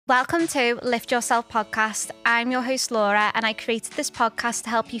Welcome to Lift Yourself podcast. I'm your host Laura, and I created this podcast to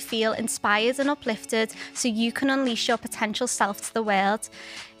help you feel inspired and uplifted so you can unleash your potential self to the world.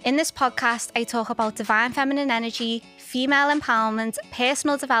 In this podcast, I talk about divine feminine energy, female empowerment,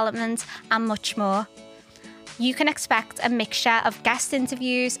 personal development, and much more. You can expect a mixture of guest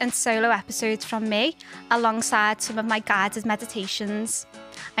interviews and solo episodes from me, alongside some of my guided meditations.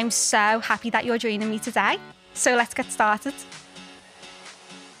 I'm so happy that you're joining me today. So let's get started.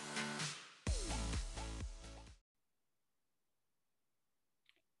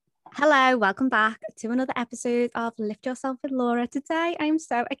 Hello, welcome back to another episode of Lift Yourself with Laura. Today I'm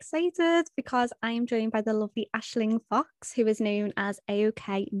so excited because I am joined by the lovely Aisling Fox, who is known as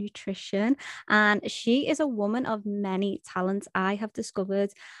AOK Nutrition, and she is a woman of many talents. I have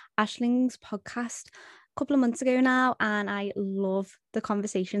discovered Aisling's podcast a couple of months ago now, and I love the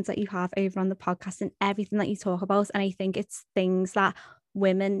conversations that you have over on the podcast and everything that you talk about, and I think it's things that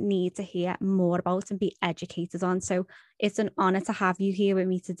women need to hear more about and be educated on. So it's an honor to have you here with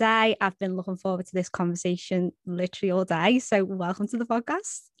me today. I've been looking forward to this conversation literally all day. So welcome to the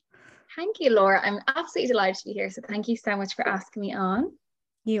podcast. Thank you, Laura. I'm absolutely delighted to be here. So thank you so much for asking me on.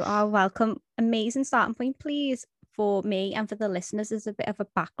 You are welcome. Amazing starting point, please, for me and for the listeners, is a bit of a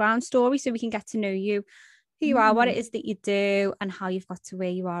background story so we can get to know you, who you are, what it is that you do, and how you've got to where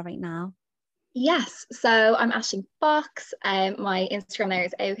you are right now. Yes, so I'm Aisling Fox. My Instagram there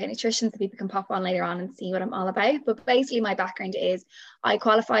is AOK Nutrition, so people can pop on later on and see what I'm all about. But basically my background is I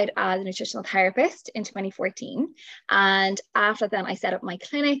qualified as a nutritional therapist in 2014. And after that, I set up my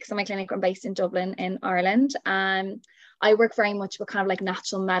clinic. So my clinic, I'm based in Dublin in Ireland. I work very much with kind of like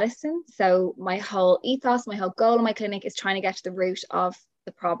natural medicine. So my whole ethos, my whole goal in my clinic is trying to get to the root of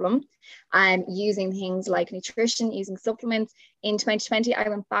the problem, and using things like nutrition, using supplements. In 2020, I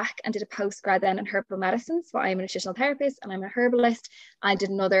went back and did a postgrad then in herbal medicine. So I'm a nutritional therapist and I'm a herbalist. I did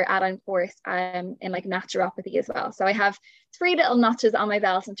another add-on course in like naturopathy as well. So I have 3 little notches on my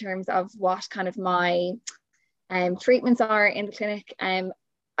belt in terms of what kind of my treatments are in the clinic.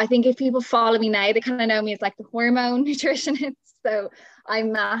 I think if people follow me now, they kind of know me as like the hormone nutritionist. So I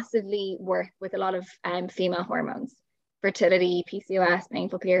massively work with a lot of female hormones. Fertility, PCOS,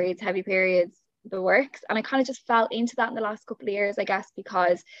 painful periods, heavy periods, the works. And I kind of just fell into that in the last couple of years, I guess,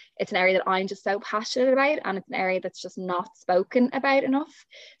 because it's an area that I'm just so passionate about, and it's an area that's just not spoken about enough.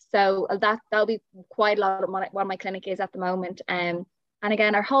 So that'll be quite a lot of what my clinic is at the moment. And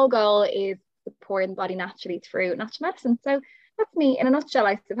again, our whole goal is supporting the body naturally through natural medicine. So that's me in a nutshell,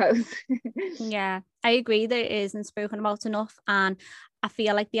 I suppose. Yeah, I agree that it isn't spoken about enough, and I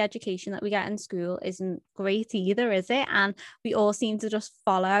feel like the education that we get in school isn't great either, is it? And we all seem to just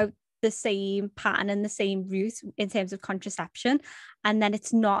follow the same pattern and the same route in terms of contraception, and then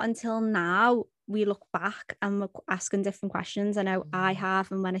it's not until now we look back and we're asking different questions. I know I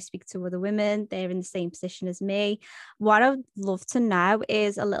have, and when I speak to other women, they're in the same position as me. What I'd love to know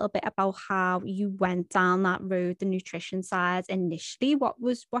is a little bit about how you went down that road, the nutrition side initially. What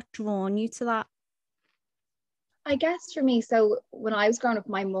drawn you to that? I guess for me, so when I was growing up,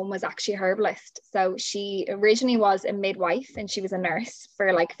 my mum was actually a herbalist. So she originally was a midwife and she was a nurse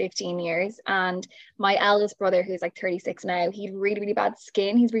for like 15 years. And my eldest brother, who's like 36 now, he had really, really bad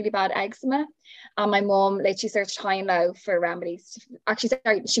skin. He's really bad eczema. And my mum literally searched high and low for remedies. Actually,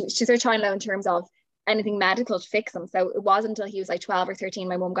 sorry, she searched high and low in terms of anything medical to fix him. So it wasn't until he was like 12 or 13,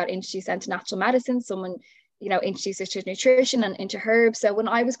 my mum got introduced into natural medicine. Someone, introduced us to nutrition and into herbs. So when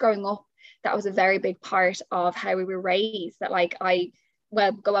I was growing up, that was a very big part of how we were raised, that like I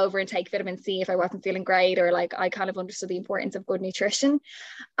would go over and take vitamin C if I wasn't feeling great, or like I kind of understood the importance of good nutrition.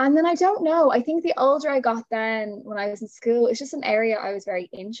 And then I don't know, I think the older I got then when I was in school, it's just an area I was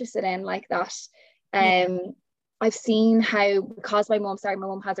very interested in like that. I've seen how, because my mum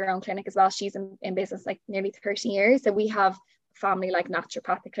has her own clinic as well. She's in business like nearly 30 years. So we have a family like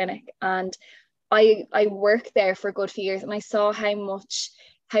naturopathic clinic, and I worked there for a good few years, and I saw how much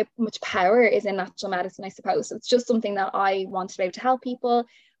power is in natural medicine, I suppose. So it's just something that I want to be able to help people.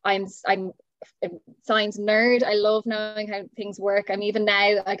 I'm a science nerd. I love knowing how things work. I'm even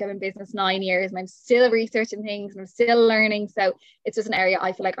now, like, I'm in business 9 years and I'm still researching things and I'm still learning. So it's just an area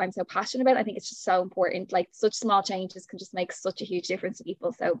I feel like I'm so passionate about. I think it's just so important. Like, such small changes can just make such a huge difference to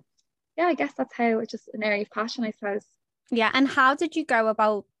people. So yeah, I guess that's how it's just an area of passion, I suppose. Yeah. And how did you go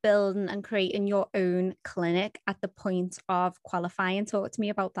about building and creating your own clinic at the point of qualifying? Talk to me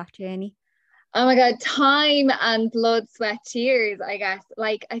about that journey. Oh my God, time and blood, sweat, tears, I guess.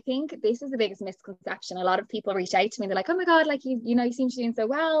 Like, I think this is the biggest misconception. A lot of people reach out to me. They're like, oh my God, like, you seem to be doing so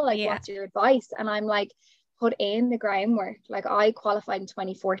well. Like, what's your advice? And I'm like, put in the groundwork. Like I qualified in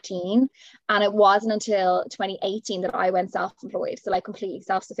 2014 and it wasn't until 2018 that I went self-employed. So like completely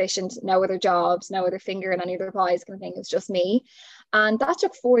self-sufficient, no other jobs, no other finger in any other pies kind of thing. It was just me. And that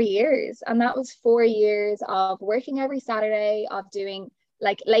took 4 years. And that was 4 years of working every Saturday, of doing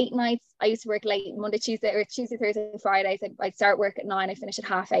like late nights. I used to work late Monday, Tuesday, or Tuesday, Thursday, Fridays. I'd start work at 9, I finish at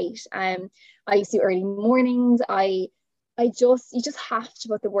 8:30. I used to do early mornings. You just have to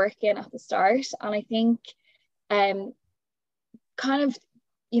put the work in at the start. And I think kind of,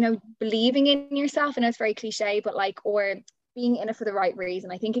 believing in yourself, and it's very cliche, but like, or being in it for the right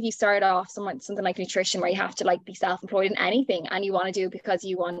reason. I think if you start off something like nutrition, where you have to like be self-employed in anything, and you want to do it because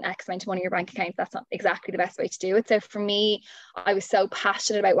you want X amount of money in your bank account, that's not exactly the best way to do it. So for me, I was so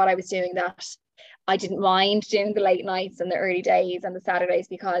passionate about what I was doing that I didn't mind doing the late nights and the early days and the Saturdays,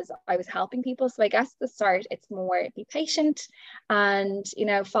 because I was helping people. So I guess at the start, it's more be patient and,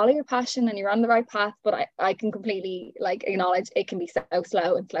 follow your passion, and you're on the right path. But I can completely like acknowledge it can be so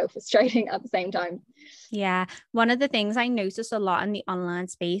slow and so frustrating at the same time. Yeah. One of the things I notice a lot in the online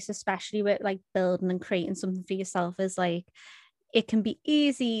space, especially with like building and creating something for yourself, is like, it can be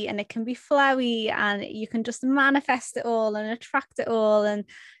easy and it can be flowy, and you can just manifest it all and attract it all, and,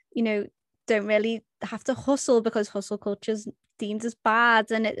 don't really have to hustle, because hustle culture is deemed as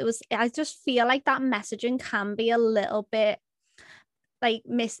bad. And I just feel like that messaging can be a little bit like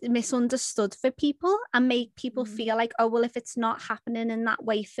misunderstood for people, and make people feel like, oh, well, if it's not happening in that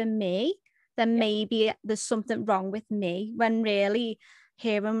way for me, then maybe there's something wrong with me, when really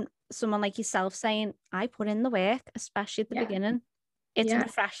hearing someone like yourself saying, I put in the work, especially at the beginning, it's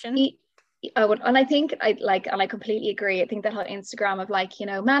refreshing. And I think I completely agree. I think that whole Instagram of like,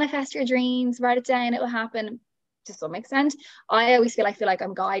 manifest your dreams, write it down, it will happen, to some extent. I always feel like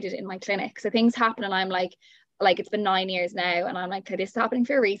I'm guided in my clinic. So things happen and I'm like it's been 9 years now, and I'm like, okay, this is happening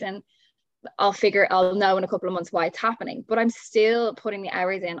for a reason. I'll know in a couple of months why it's happening, but I'm still putting the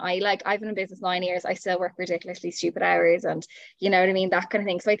hours in. I've been in business 9 years. I still work ridiculously stupid hours, and you know what I mean, that kind of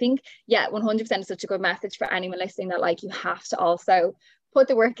thing. So I think 100% is such a good message for anyone listening, that like you have to also put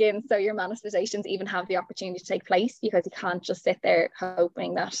the work in, so your manifestations even have the opportunity to take place, because you can't just sit there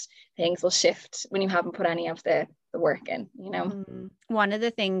hoping that things will shift when you haven't put any of the work in. One of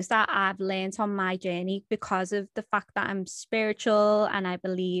the things that I've learned on my journey, because of the fact that I'm spiritual, and I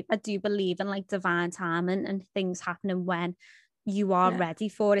do believe in like divine timing and things happening when you are ready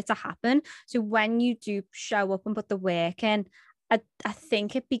for it to happen. So when you do show up and put the work in, I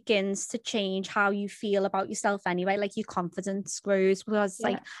think it begins to change how you feel about yourself anyway. Like your confidence grows, because it's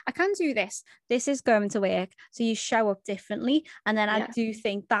like, I can do this. This is going to work. So you show up differently. And then I do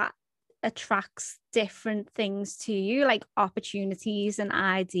think that attracts different things to you, like opportunities and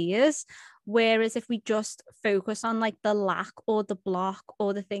ideas. Whereas if we just focus on like the lack or the block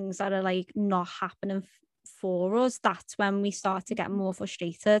or the things that are like not happening for us, that's when we start to get more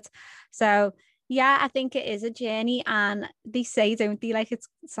frustrated. So yeah, I think it is a journey, and they say, don't they, like, it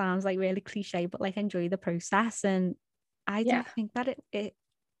sounds like really cliche, but like enjoy the process. And I do think that it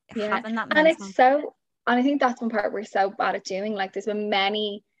having that mental. And I think that's one part we're so bad at doing. Like there's been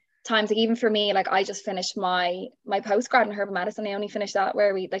many times, like even for me, like I just finished my postgrad in herbal medicine. I only finished that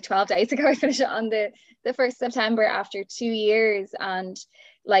 12 days ago. I finished it on the 1st September after 2 years. And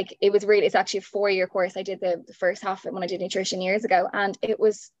like it's actually a 4-year course. I did the first half of it when I did nutrition years ago, and it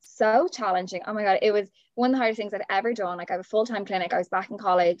was so challenging. Oh my God, it was one of the hardest things I'd ever done. Like I have a full-time clinic, I was back in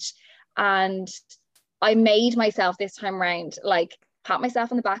college, and I made myself this time around like pat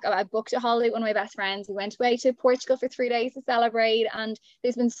myself on the back. I booked a holiday with one of my best friends. We went away to Portugal for 3 days to celebrate. And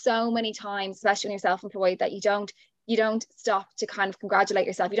there's been so many times, especially when you're self-employed, that you don't stop to kind of congratulate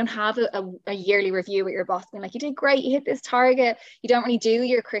yourself. You don't have a yearly review with your boss being like, you did great, you hit this target. You don't really do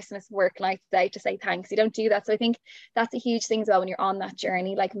your Christmas work nights out to say thanks. You don't do that. So I think that's a huge thing as well when you're on that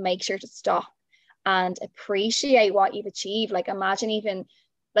journey. Like make sure to stop and appreciate what you've achieved. Like imagine even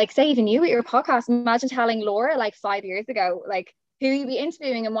you with your podcast, imagine telling Laura like 5 years ago, like who you'd be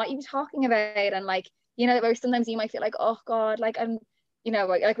interviewing and what you'd be talking about. And like, where sometimes you might feel like, oh God, like I'm,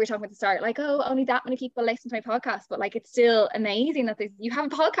 like we were talking about at the start, like, oh, only that many people listen to my podcast, but like, it's still amazing that you have a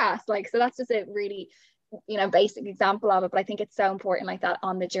podcast. Like, so that's just a really, basic example of it. But I think it's so important like that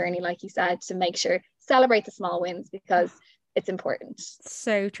on the journey, like you said, to make sure celebrate the small wins, because it's important.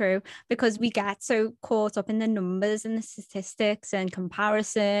 So true, because we get so caught up in the numbers and the statistics and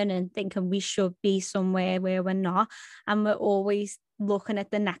comparison and thinking we should be somewhere where we're not, and we're always looking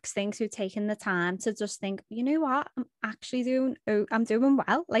at the next thing. So taking the time to just think, you know what, I'm doing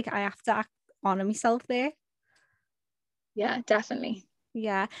well. Like I have to honor myself there. Yeah, definitely.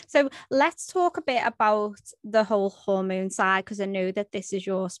 Yeah. So let's talk a bit about the whole hormone side, because I know that this is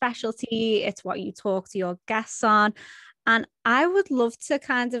your specialty. It's what you talk to your guests on. And I would love to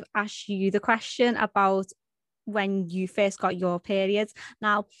kind of ask you the question about when you first got your periods.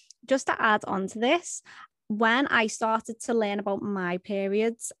 Now, just to add on to this, when I started to learn about my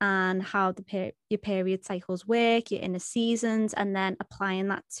periods and how your period cycles work, your inner seasons, and then applying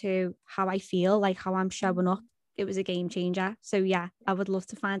that to how I feel, like how I'm showing up, it was a game changer. So yeah, I would love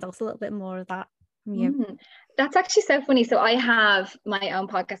to find out a little bit more of that from you. That's actually so funny. So I have my own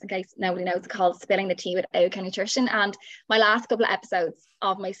podcast, in case nobody knows, called Spilling the Tea with AOK Nutrition. And my last couple of episodes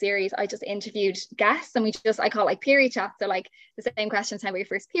of my series, I just interviewed guests, and I call it like period chat. So like the same questions: how about your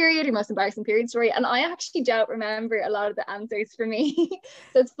first period, your most embarrassing period story? And I actually don't remember a lot of the answers for me.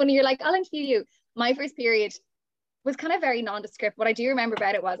 So it's funny, you're like, I'll interview you. My first period was kind of very nondescript. What I do remember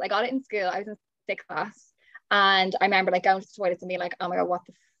about it was I got it in school. I was in 6th class, and I remember like going to the toilets and being like, oh my God, what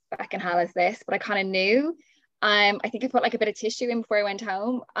the fucking hell is this? But I kind of knew. I think I put like a bit of tissue in before I went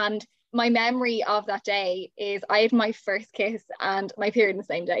home. And my memory of that day is I had my first kiss and my period in the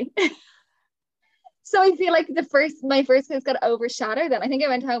same day. So I feel like my first kiss got overshadowed. Then I think I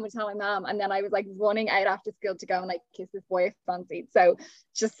went home and told my mom, and then I was like running out after school to go and like kiss this boy I fancied. So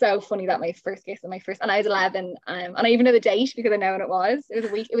it's just so funny that my first kiss and I was 11, and I even know the date because I know when it was. It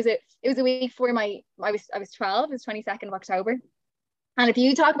was a week. It was a week before I was 12. It was 22nd of October. And if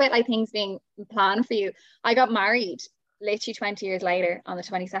you talk about like things being planned for you, I got married literally 20 years later on the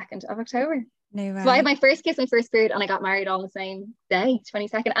 22nd of October. No way. So I had my first kiss, my first period, and I got married on the same day,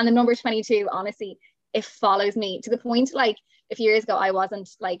 22nd. And the number 22, honestly, it follows me to the point, like, if years ago I wasn't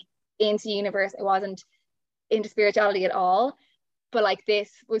like into the universe, I wasn't into spirituality at all. But like this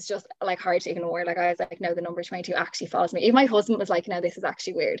was just like hard to ignore. Like I was like, no, the number 22 actually follows me. Even my husband was like, no, this is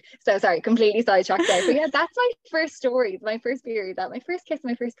actually weird. So sorry, completely sidetracked there. But yeah, that's my first story, my first period, that my first kiss,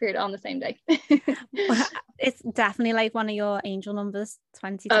 my first period on the same day. It's definitely like one of your angel numbers,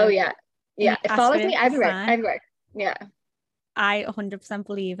 22. Oh yeah. Yeah. It follows me everywhere. Yeah. I 100%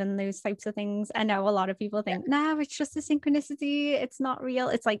 believe in those types of things. I know a lot of people think, no, it's just a synchronicity. It's not real.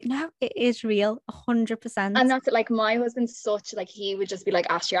 It's like, no, it is real, 100%. And that's it. Like my husband's such like, he would just be like,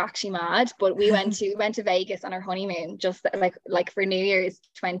 Ash, you're actually mad. But we went to Vegas on our honeymoon, just like for New Year's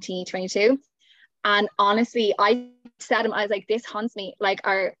 2022. And honestly, I said him, I was like, this haunts me. Like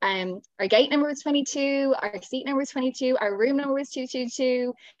our gate number was 22, our seat number was 22, our room number was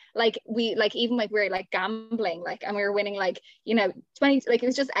 222. Like we like even like we're like gambling, like, and we were winning like, 20, like it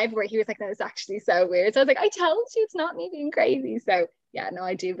was just everywhere. He was like, that is actually so weird. So I was like, I told you it's not me being crazy. So yeah, no,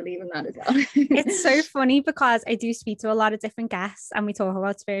 I do believe in that as well. It's so funny because I do speak to a lot of different guests and we talk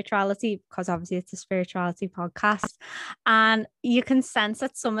about spirituality because obviously it's a spirituality podcast, and you can sense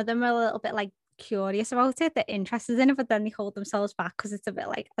that some of them are a little bit like curious about it, they're interested in it, but then they hold themselves back because it's a bit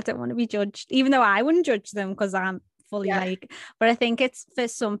like, I don't want to be judged, even though I wouldn't judge them because I'm fully like, but I think it's for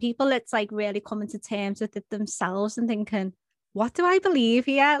some people it's like really coming to terms with it themselves and thinking, what do I believe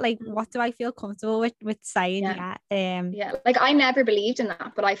here? Like, what do I feel comfortable with saying? Yeah. Like I never believed in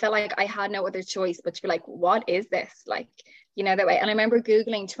that, but I felt like I had no other choice but to be like, what is this? Like, that way. And I remember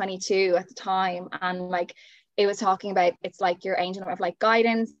Googling 22 at the time, and like it was talking about, it's like your angel of like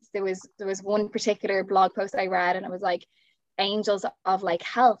guidance. There was one particular blog post I read, and it was like angels of like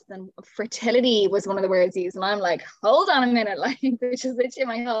health, and fertility was one of the words used. And I'm like, hold on a minute, like which is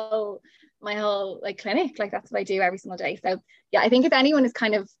literally my whole like clinic. Like that's what I do every single day. So yeah, I think if anyone is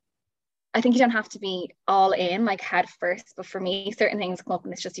kind of, I think you don't have to be all in like head first, but for me certain things come up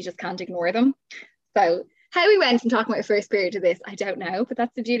and it's just, you just can't ignore them. So how we went from talking about your first period to this, I don't know, but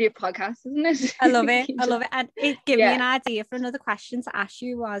that's the beauty of podcasts, isn't it? I love it. I love it. And it gave me an idea for another question to ask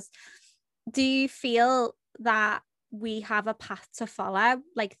you was, do you feel that we have a path to follow,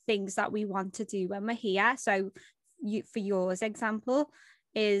 like things that we want to do when we're here? So for yours example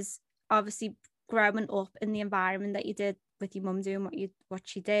is obviously growing up in the environment that you did with your mum doing what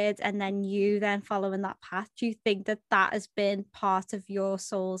she did, and then you then following that path. Do you think that has been part of your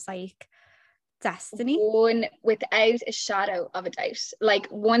soul's like destiny? One, without a shadow of a doubt. Like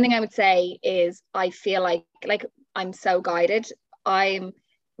one thing I would say is I feel like I'm so guided.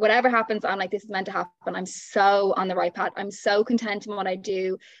 Whatever happens, I'm like, this is meant to happen. I'm so on the right path. I'm so content in what I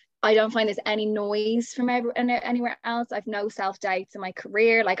do. I don't find there's any noise from anywhere else. I've no self-doubts in my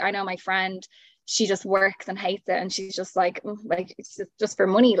career. Like I know my friend, she just works and hates it, and she's just like it's just for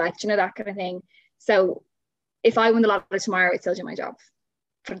money, like, that kind of thing. So if I won the lottery tomorrow, I'd still do my job.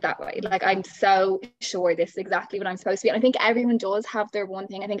 Put it that way. Like I'm so sure this is exactly what I'm supposed to be. And I think everyone does have their one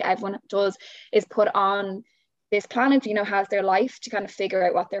thing. I think everyone does is put on this planet, has their life to kind of figure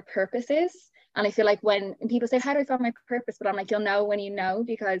out what their purpose is. And I feel like when people say, how do I find my purpose? But I'm like, you'll know when you know,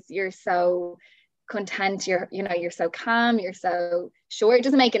 because you're so content, you're so calm, you're so sure. It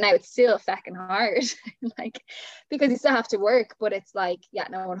doesn't make it now, it's still fucking hard. Like, because you still have to work, but it's like, yeah,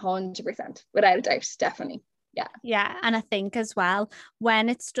 no, 100%, without a doubt, definitely. Yeah. And I think as well, when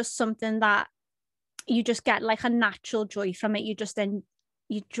it's just something that you just get like a natural joy from it, you just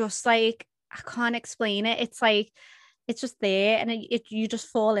like, I can't explain it. It's like, it's just there, and you just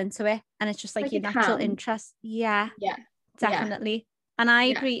fall into it, and it's just like Like your a natural calm. interest. Yeah, Yeah. Yeah. definitely. And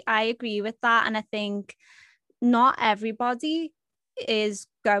Yeah. I agree with that. And I think not everybody is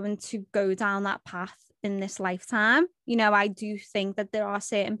going to go down that path in this lifetime. You know, I do think that there are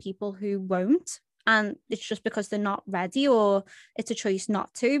certain people who won't, and it's just because they're not ready, or it's a choice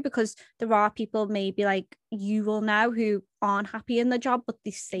not to, because there are people maybe like you will know who aren't happy in the job, but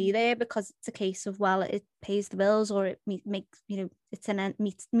they stay there because it's a case of, well, it pays the bills, or it makes, you know, it's an end,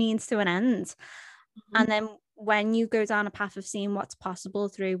 means to an end. And then when you go down a path of seeing what's possible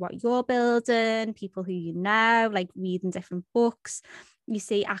through what you're building, people who you know, like reading different books, you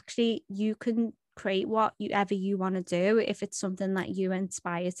see actually you can create whatever you want to do if it's something that you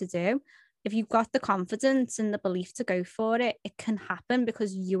inspire to do. If you've got the confidence and the belief to go for it, it can happen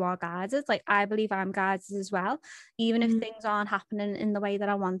because you are guided. Like, I believe I'm guided as well. Even if things aren't happening in the way that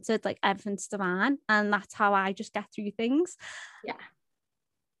I wanted, like, everything's divine. And that's how I just get through things. Yeah.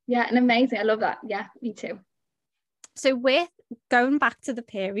 Yeah. And amazing. I love that. Yeah, me too. So with going back to the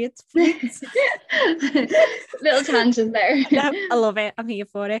periods, please. Little tangent there. No, I love it. I'm here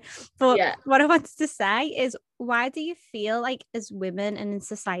for it. But Yeah. what I wanted to say is, why do you feel like as women and in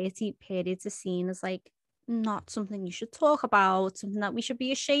society, periods are seen as like not something you should talk about, something that we should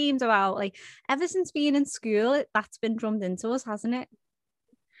be ashamed about? Like, ever since being in school, that's been drummed into us, hasn't it?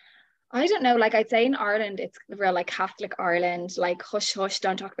 I don't know, like I'd say in Ireland, it's real like Catholic Ireland, like hush hush,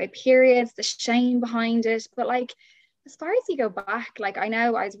 don't talk about periods, the shame behind it. But like as far as you go back, like I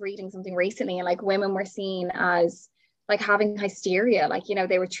know I was reading something recently, and like women were seen as like having hysteria, like, you know,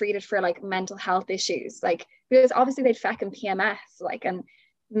 they were treated for like mental health issues, like because obviously they'd feckin' PMS, like, and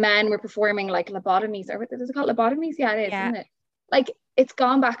men were performing like lobotomies, or what is it called, lobotomies? Yeah, it is, Yeah. isn't it? Like it's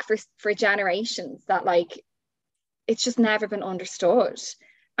gone back for generations, that like it's just never been understood.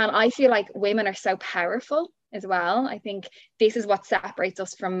 And I feel like women are so powerful as well. I think this is what separates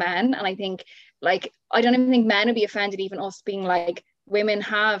us from men. And I think, like, I don't even think men would be offended, even us being like, women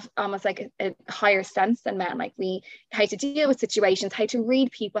have almost like a higher sense than men. Like, we, how to deal with situations, how to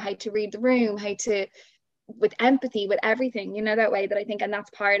read people, how to read the room, how to, with empathy, with everything, you know, that way that I think, and that's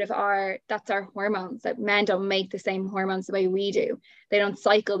part of that's our hormones, that men don't make the same hormones the way we do. They don't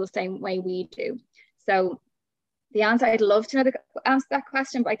cycle the same way we do. So the answer, I'd love to know answer that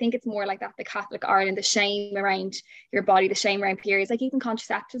question, but I think it's more like that, the Catholic Ireland, the shame around your body, the shame around periods. Like even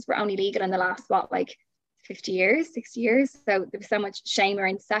contraceptives were only legal in the last, what, like 50 years, 60 years. So there was so much shame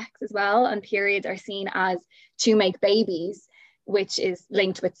around sex as well. And periods are seen as to make babies, which is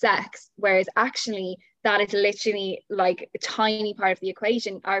linked with sex. Whereas actually that is literally like a tiny part of the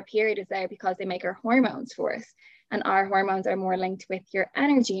equation. Our period is there because they make our hormones for us. And our hormones are more linked with your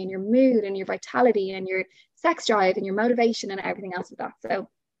energy and your mood and your vitality and your sex drive and your motivation and everything else with that. So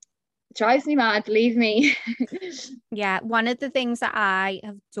it drives me mad, believe me. Yeah. One of the things that I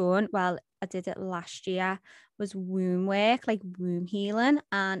have done, well, I did it last year, was womb work, like womb healing,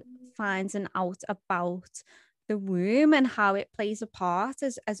 and finding out about the womb and how it plays a part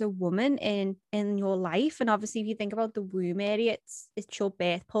as a woman in your life. And obviously, if you think about the womb area, it's your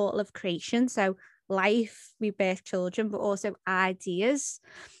birth portal of creation. So life, we birth children, but also ideas.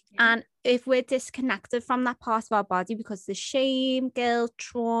 Yeah. And if we're disconnected from that part of our body because the shame, guilt,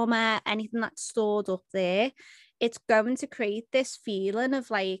 trauma, anything that's stored up there, it's going to create this feeling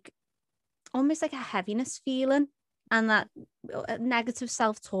of like almost like a heaviness feeling, and that negative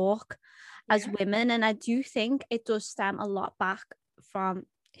self-talk as Yeah. women. And I do think it does stem a lot back from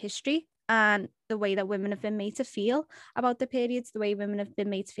history and the way that women have been made to feel about the periods, the way women have been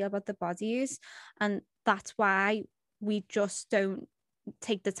made to feel about their bodies. And that's why we just don't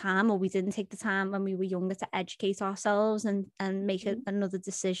take the time, or we didn't take the time when we were younger, to educate ourselves and make another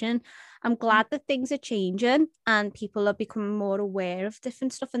decision. I'm glad that things are changing and people are becoming more aware of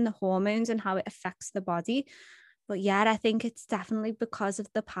different stuff in the hormones and how it affects the body. But yeah, I think it's definitely because of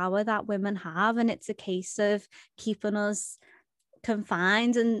the power that women have, and it's a case of keeping us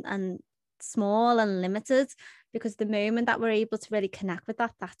confined and small and limited, because the moment that we're able to really connect with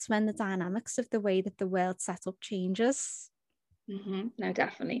that, that's when the dynamics of the way that the world's set up changes. No,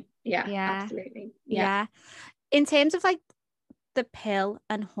 definitely. Yeah, Yeah. absolutely. Yeah. Yeah. In terms of like the pill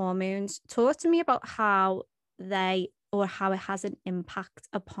and hormones, talk to me about how they or how it has an impact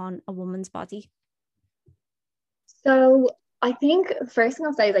upon a woman's body? So I think the first thing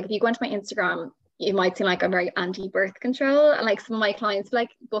I'll say is like if you go into my Instagram, you might seem like I'm very anti-birth control. And like some of my clients like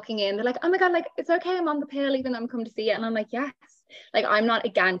booking in, they're like, oh my God, like it's okay, I'm on the pill, even though I'm coming to see it. And I'm like, yes. Like I'm not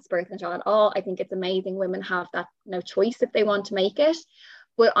against birth control at all. I think it's amazing. Women have that no choice if they want to make it.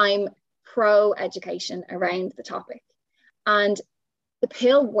 But I'm pro education around the topic. And the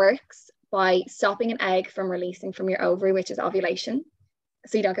pill works by stopping an egg from releasing from your ovary, which is ovulation.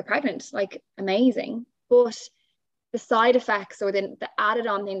 So you don't get pregnant. Like amazing. But the side effects or the added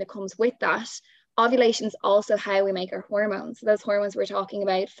on thing that comes with that, ovulation is also how we make our hormones. So those hormones we're talking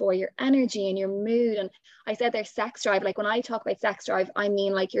about for your energy and your mood. And I said there's sex drive. Like when I talk about sex drive, I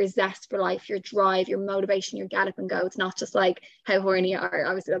mean like your zest for life, your drive, your motivation, your get up and go. It's not just like how horny you are.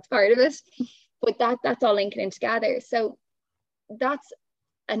 Obviously that's part of it. But that's all linking in together. So that's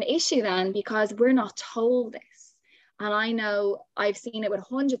an issue then because we're not told this. And I know I've seen it with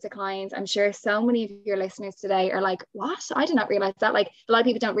hundreds of clients. I'm sure so many of your listeners today are like, what? I did not realize that. Like a lot of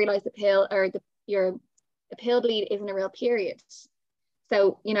people don't realize the pill or the pill bleed isn't a real period.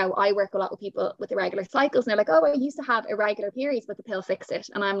 So, you know, I work a lot with people with irregular cycles and they're like, oh, I used to have irregular periods, but the pill fixed it.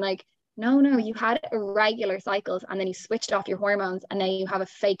 And I'm like, no, you had irregular cycles and then you switched off your hormones and now you have a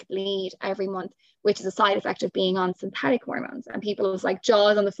fake bleed every month, which is a side effect of being on synthetic hormones. And people was like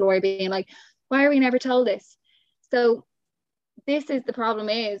jaws on the floor being like, why are we never told this? So this is the problem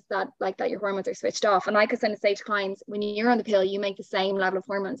is that like that your hormones are switched off. And like I said, say to clients, when you're on the pill, you make the same level of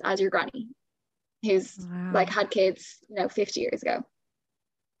hormones as your granny who's like had kids, you know, 50 years ago.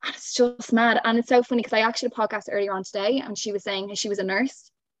 And it's just mad. And it's so funny because I actually had a podcast earlier on today and she was saying she was a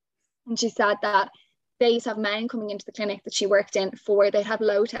nurse and she said that they used to have men coming into the clinic that she worked in for, they'd have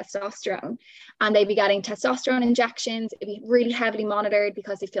low testosterone and they'd be getting testosterone injections. It'd be really heavily monitored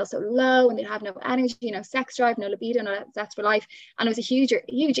because they feel so low and they'd have no energy, no sex drive, no libido, no zest for life. And it was a huge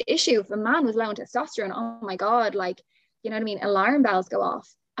issue. If a man was low in testosterone, oh my God, like, you know what I mean? Alarm bells go off.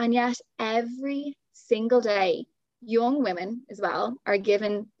 And yet every single day, young women as well are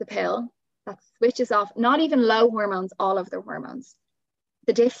given the pill that switches off, not even low hormones, all of their hormones.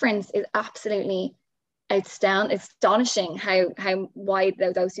 The difference is absolutely astonishing how wide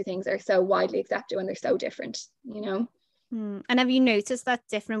those two things are so widely accepted when they're so different, you know. And have you noticed that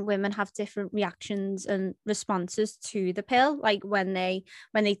different women have different reactions and responses to the pill, like when they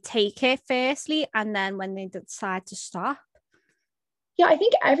take it firstly and then when they decide to stop? Yeah, I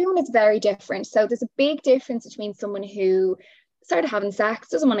think everyone is very different. So there's a big difference between someone who started having sex,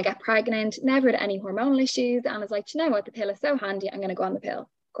 doesn't want to get pregnant, never had any hormonal issues, and is like, you know what, the pill is so handy, I'm going to go on the pill.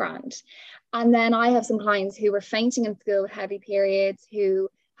 Grand. And then I have some clients who were fainting in school with heavy periods, who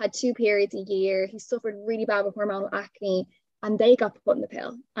had 2 periods a year, who suffered really bad with hormonal acne, and they got put in the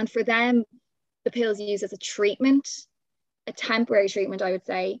pill. And for them, the pill is used as a treatment, a temporary treatment, I would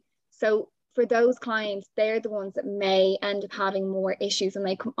say. So for those clients, they're the ones that may end up having more issues when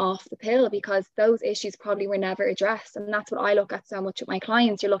they come off the pill because those issues probably were never addressed. And that's what I look at so much with my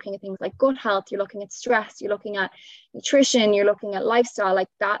clients. You're looking at things like gut health, you're looking at stress, you're looking at nutrition, you're looking at lifestyle, like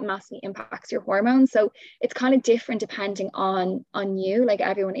that massively impacts your hormones. So it's kind of different depending on you. Like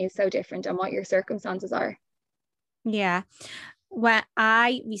everyone is so different and what your circumstances are. Yeah. When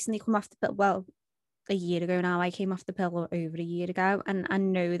I recently come off the pill, well, a year ago now, I came off the pill over a year ago, and I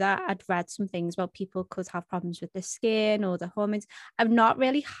know that I'd read some things about people could have problems with the skin or the hormones. I've not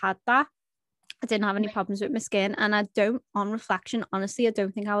really had that. I didn't have any problems with my skin, and I don't, on reflection, honestly, I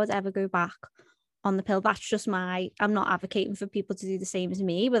don't think I would ever go back on the pill. That's just I'm not advocating for people to do the same as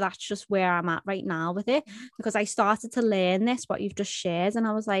me, but that's just where I'm at right now with it, because I started to learn this, what you've just shared, and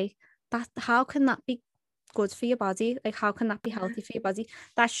I was like, how can that be good for your body? Like, how can that be healthy for your body?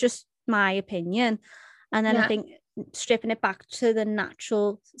 That's just my opinion. And then I think stripping it back to the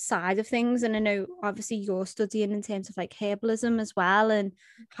natural side of things, and I know obviously you're studying in terms of like herbalism as well, and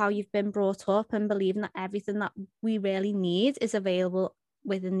how you've been brought up and believing that everything that we really need is available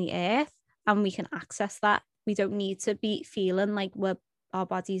within the earth and we can access that. We don't need to be feeling like our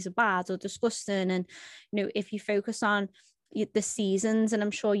bodies are bad or disgusting. And you know, if you focus on the seasons, and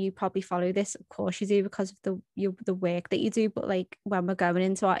I'm sure you probably follow this, of course you do, because of the work that you do, but like when we're going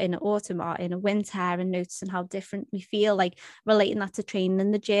into our inner autumn or inner winter and noticing how different we feel, like relating that to training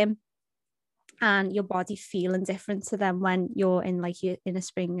in the gym and your body feeling different to them when you're in like your in a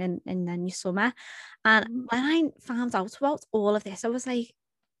spring and then your summer. And when I found out about all of this, I was like,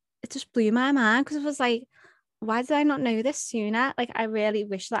 it just blew my mind, because it was like, why did I not know this sooner? Like, I really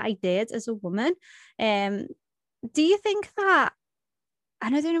wish that I did as a woman. Do you think that,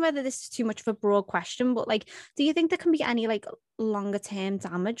 and I don't know whether this is too much of a broad question, but like, do you think there can be any like longer term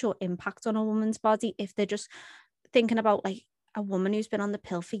damage or impact on a woman's body if they're just thinking about like a woman who's been on the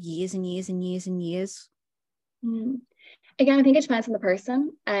pill for years and years and years and years? Again, I think it depends on the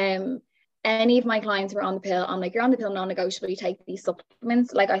person. Any of my clients who are on the pill, I'm like, you're on the pill, non-negotiable, you take these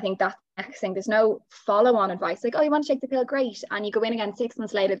supplements. Like, I think that's the next thing. There's no follow-on advice. Like, oh, you want to take the pill? Great. And you go in again 6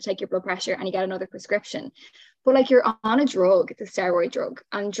 months later to take your blood pressure and you get another prescription. But like, you're on a drug, it's a steroid drug,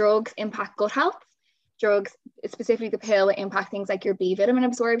 and drugs impact gut health. Drugs, specifically the pill, impact things like your B vitamin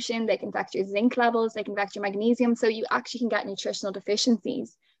absorption. They can affect your zinc levels. They can affect your magnesium. So you actually can get nutritional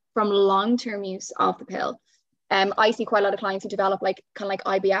deficiencies from long-term use of the pill. I see quite a lot of clients who develop like kind of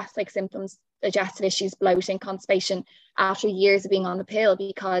like IBS, like symptoms, digestive issues, bloating, constipation after years of being on the pill,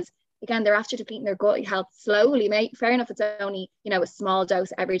 because again, they're after depleting their gut health slowly. Fair enough, it's only, you know, a small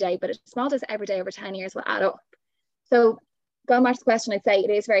dose every day, but a small dose every day over 10 years will add up. So going back to the question, I'd say it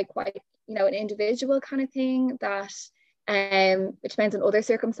is very quite, you know, an individual kind of thing that it depends on other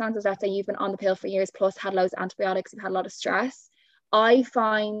circumstances. Let's say you've been on the pill for years plus had loads of antibiotics, you've had a lot of stress. I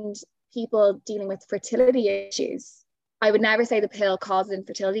find people dealing with fertility issues, I would never say the pill causes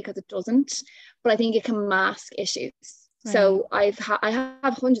infertility because it doesn't, but I think it can mask issues. Right. So I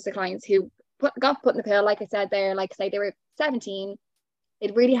have hundreds of clients who got put in the pill, like I said there, like say they were 17, they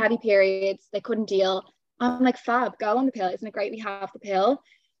had really heavy periods, they couldn't deal. I'm like, fab, go on the pill. Isn't it great we have the pill?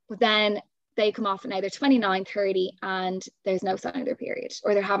 But then they come off and now they're 29, 30 and there's no sign of their period,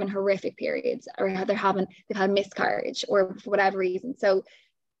 or they're having horrific periods, or they've had miscarriage or for whatever reason. So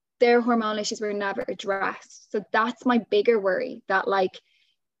their hormonal issues were never addressed. So that's my bigger worry, that like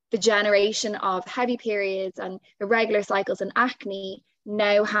the generation of heavy periods and irregular cycles and acne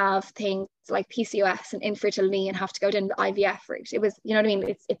now have things like PCOS and infertility and have to go down the IVF route. It was, you know what I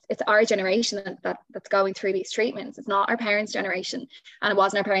mean? It's our generation that's going through these treatments. It's not our parents' generation. And it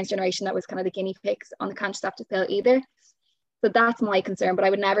wasn't our parents' generation that was kind of the guinea pigs on the contraceptive pill either. So that's my concern, but I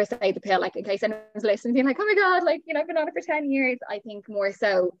would never say the pill, like in case anyone's listening, being like, oh my God, like, you know, I've been on it for 10 years. I think more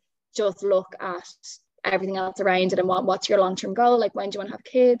so just look at everything else around it and what's your long-term goal, like when do you want to have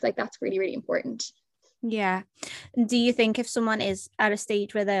kids, like that's really, really important. Yeah. Do you think if someone is at a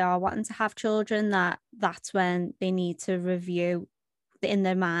stage where they are wanting to have children, that's when they need to review in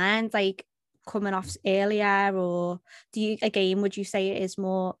their mind, like coming off earlier, or would you say it is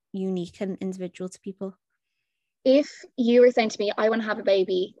more unique and individual to people? If you were saying to me, I want to have a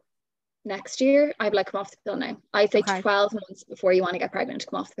baby next year, I'd like come off the pill now. I'd say 12 months before you want to get pregnant to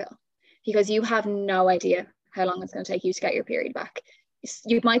come off the pill, because you have no idea how long it's going to take you to get your period back.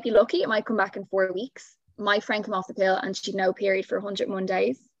 You might be lucky, it might come back in 4 weeks. My friend came off the pill and she'd no period for 101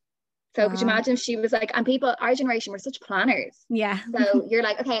 days. So could you imagine if she was like, and people, our generation, we're such planners. Yeah. So you're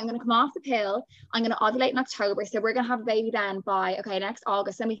like, okay, I'm going to come off the pill. I'm going to ovulate in October. So we're going to have a baby then by, okay, next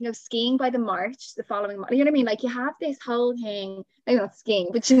August. Then we can go skiing by the March, the following month. You know what I mean? Like you have this whole thing, maybe not skiing,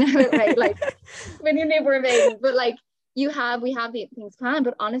 but you know, right? Like when you're newborn baby, but like we have the things planned,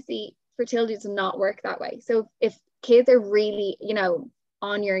 but honestly, fertility does not work that way. So if kids are really, you know,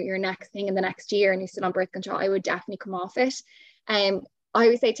 on your next thing in the next year and you're still on birth control, I would definitely come off it. I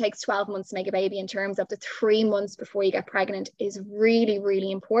always say it takes 12 months to make a baby. In terms of the 3 months before you get pregnant is really,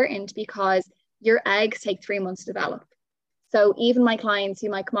 really important, because your eggs take 3 months to develop. So even my clients who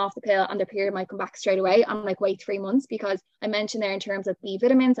might come off the pill and their period might come back straight away, I'm like, wait 3 months, because I mentioned there in terms of B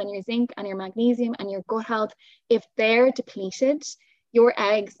vitamins and your zinc and your magnesium and your gut health, if they're depleted, your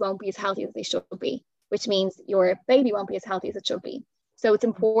eggs won't be as healthy as they should be, which means your baby won't be as healthy as it should be. So it's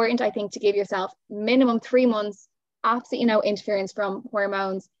important, I think, to give yourself minimum 3 months, absolutely no interference from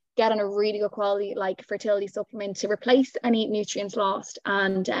hormones, get on a really good quality like fertility supplement to replace any nutrients lost,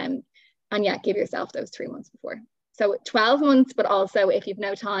 and yeah, give yourself those 3 months before. So 12 months, but also if you've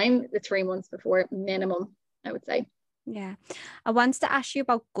no time, the 3 months before minimum, I would say. Yeah. I wanted to ask you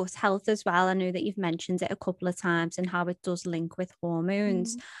about gut health as well. I know that you've mentioned it a couple of times and how it does link with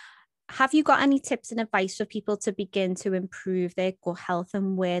hormones. Have you got any tips and advice for people to begin to improve their gut health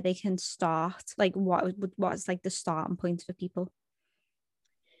and where they can start? Like what's like the starting point for people?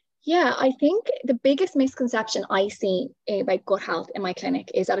 Yeah, I think the biggest misconception I see about gut health in my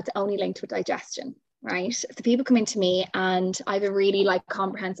clinic is that it's only linked with digestion, right? So people come into me and I have a really like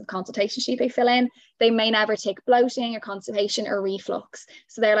comprehensive consultation sheet they fill in. They may never take bloating or constipation or reflux.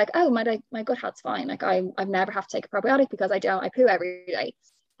 So they're like, oh, my gut health's fine. Like I've never have to take a probiotic because I poo every day.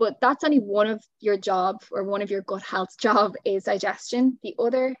 But that's only one of your job, or one of your gut health job is digestion. The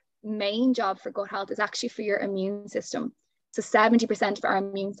other main job for gut health is actually for your immune system. So 70% of our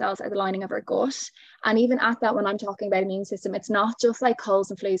immune cells are the lining of our gut. And even at that, when I'm talking about immune system, it's not just like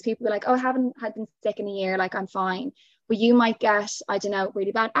colds and flus. People are like, oh, I haven't been sick in a year, like I'm fine. But you might get, I don't know,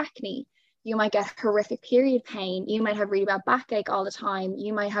 really bad acne. You might get horrific period pain. You might have really bad backache all the time.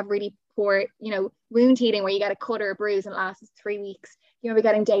 You might have really poor, wound healing where you get a cut or a bruise and it lasts 3 weeks. You might be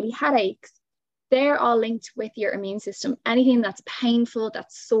getting daily headaches. They're all linked with your immune system. Anything that's painful,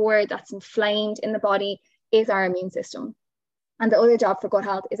 that's sore, that's inflamed in the body is our immune system. And the other job for gut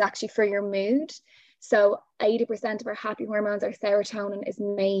health is actually for your mood. So 80% of our happy hormones, our serotonin, is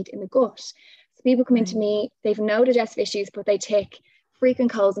made in the gut. So people come into me, they've no digestive issues, but they take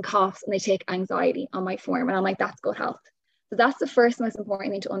frequent colds and coughs and they take anxiety on my form. And I'm like, that's gut health. So that's the first most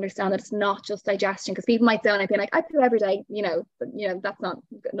important thing to understand, that it's not just digestion, because people might sound like, I poo every day, but that's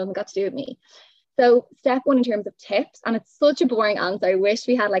nothing got to do with me. So step one in terms of tips, and it's such a boring answer. I wish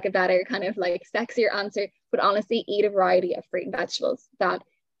we had like a better kind of like sexier answer, but honestly, eat a variety of fruit and vegetables. That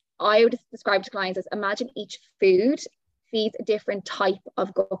I would describe to clients as, imagine each food feeds a different type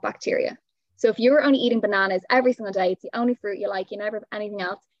of gut bacteria. So if you're only eating bananas every single day, it's the only fruit you like, you never have anything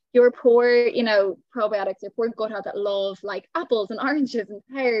else, your poor, probiotics, your poor gut health that love like apples and oranges and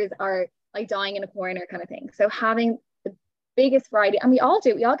pears are like dying in a corner kind of thing. So having the biggest variety, and we all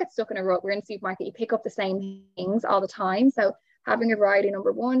get stuck in a rut. We're in the supermarket, you pick up the same things all the time. So having a variety,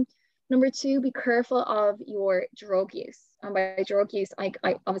 number one. Number two, be careful of your drug use. And by drug use, I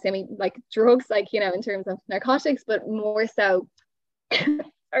obviously I mean like drugs, like, in terms of narcotics, but more so,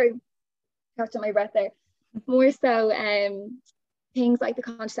 sorry, catching my breath there, more so things like the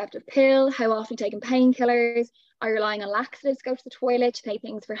contraceptive pill, how often you're taking painkillers, are you relying on laxatives to go to the toilet, to take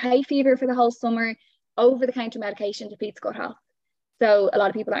things for hay fever for the whole summer. Over-the-counter medication defeats gut health. So a lot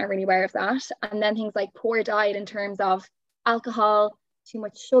of people aren't really aware of that. And then things like poor diet in terms of alcohol, too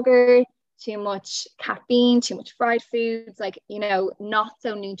much sugar, too much caffeine, too much fried foods, like, not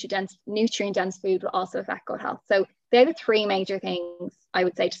so nutrient dense food will also affect gut health. So they're the three major things I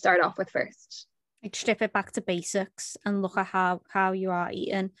would say to start off with first. Like strip it back to basics and look at how you are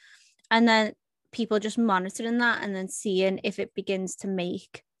eating, and then people just monitoring that and then seeing if it begins to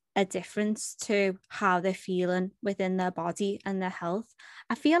make a difference to how they're feeling within their body and their health.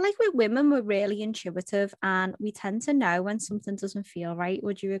 I feel like with women, we're really intuitive and we tend to know when something doesn't feel right.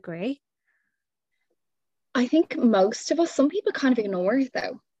 Would you agree? I think most of us, some people kind of ignore it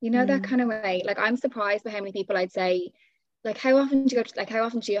though, that kind of way. Like, I'm surprised by how many people I'd say, like, how often do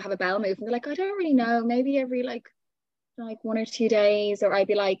you have a bowel move? And they're like, I don't really know, maybe every like 1 or 2 days. Or I'd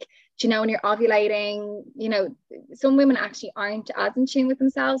be like, do you know when you're ovulating? Some women actually aren't as in tune with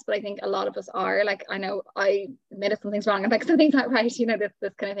themselves, but I think a lot of us are. Like, I know I admit if something's wrong, I'm like, something's not right,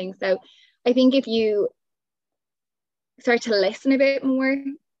 this kind of thing. So I think if you start to listen a bit more,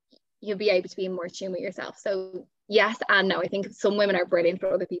 you'll be able to be more in tune with yourself. So yes and no. I think some women are brilliant,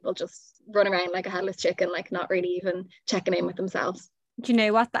 but other people just run around like a headless chicken, like not really even checking in with themselves. Do you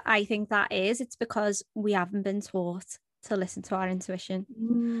know what I think that is? It's because we haven't been taught to listen to our intuition.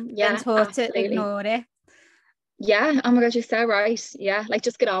 Yeah, been taught absolutely. to ignore it. Yeah, oh my God, you're so right. Yeah, like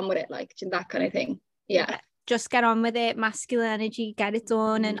just get on with it, like that kind of thing. Yeah. Just get on with it, masculine energy, get it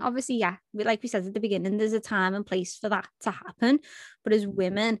done. And obviously, yeah, like we said at the beginning, there's a time and place for that to happen. But as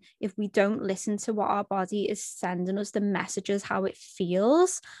women, if we don't listen to what our body is sending us, the messages, how it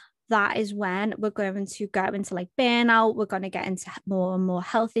feels, that is when we're going to go into like burnout. We're going to get into more and more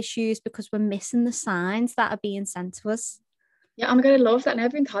health issues because we're missing the signs that are being sent to us. Yeah, oh my God, I love that. I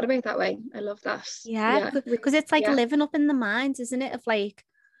never even thought about it that way. I love that. Yeah, because it's like living up in the mind, isn't it? Of like,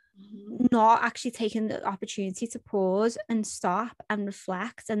 not actually taking the opportunity to pause and stop and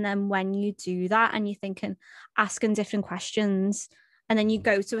reflect. And then when you do that and you're thinking, asking different questions, and then you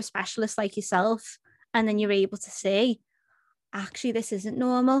go to a specialist like yourself, and then you're able to see, actually, this isn't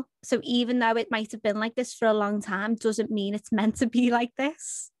normal. So even though it might have been like this for a long time, doesn't mean it's meant to be like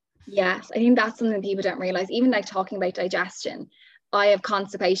this. Yes, I think that's something people don't realize. Even like talking about digestion, I have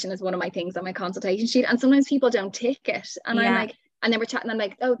constipation as one of my things on my consultation sheet, and sometimes people don't tick it. And I'm like, and then we're chatting, I'm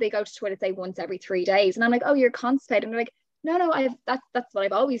like, oh, they go to the toilet, say once every 3 days. And I'm like, oh, you're constipated. And they're like, no, that's what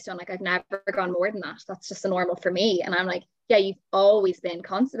I've always done. Like, I've never gone more than that. That's just a normal for me. And I'm like, yeah, you've always been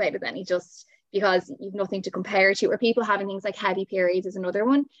constipated then. You just, because you've nothing to compare to. Or people having things like heavy periods is another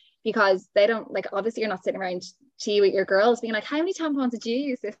one, because they don't, like, obviously you're not sitting around tea with your girls being like, how many tampons did you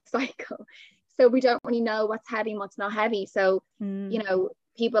use this cycle? So we don't really know what's heavy and what's not heavy. So,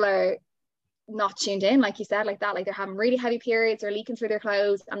 people are not tuned in, like you said, like that, like they're having really heavy periods or leaking through their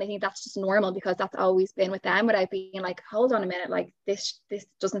clothes, and they think that's just normal because that's always been with them, without being like, hold on a minute, like this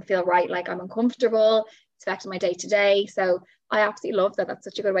doesn't feel right, like I'm uncomfortable, it's affecting my day to day. So I absolutely love that. That's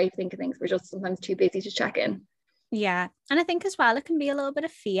such a good way to think of things. We're just sometimes too busy to check in. Yeah, and I think as well it can be a little bit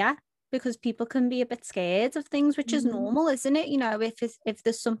of fear, because people can be a bit scared of things, which is normal, isn't it? If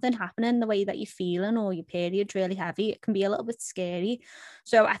there's something happening the way that you're feeling, or your period's really heavy, it can be a little bit scary.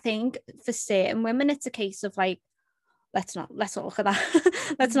 So I think for certain women, it's a case of like, let's not look at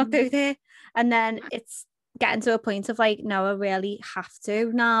that. Let's not go there. And then it's getting to a point of like, no, I really have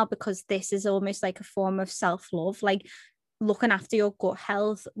to now, because this is almost like a form of self-love. Like, looking after your gut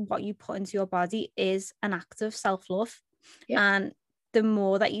health, what you put into your body, is an act of self-love. And the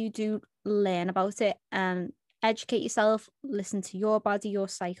more that you do learn about it and educate yourself, listen to your body, your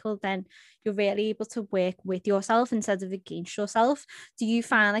cycle, then you're really able to work with yourself instead of against yourself. Do you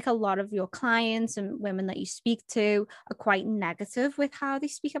find like a lot of your clients and women that you speak to are quite negative with how they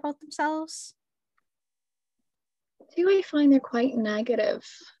speak about themselves? Do I find they're quite negative?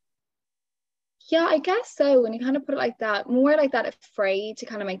 Yeah, I guess so. When you kind of put it like that, more like that, afraid to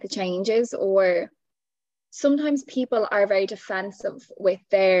kind of make the changes, or sometimes people are very defensive with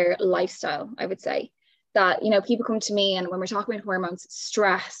their lifestyle. I would say that, people come to me, and when we're talking about hormones,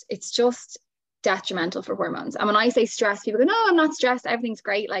 stress, it's just detrimental for hormones. And when I say stress, people go, no, I'm not stressed, everything's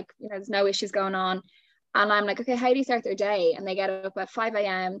great, like, there's no issues going on. And I'm like, okay, how do you start their day? And they get up at 5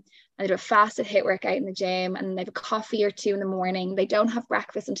 a.m. and they do a fasted HIIT workout in the gym, and they have a coffee or two in the morning. They don't have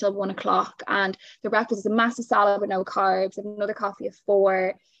breakfast until 1 o'clock. And their breakfast is a massive salad with no carbs, and another coffee at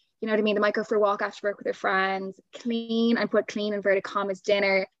 4. You know what I mean? They might go for a walk after work with their friends, clean, and put clean inverted commas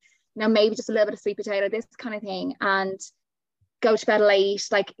dinner, maybe just a little bit of sweet potato, this kind of thing, and go to bed late.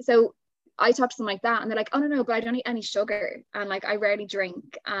 Like, so I talk to them like that, and they're like, oh no, but I don't eat any sugar, and like I rarely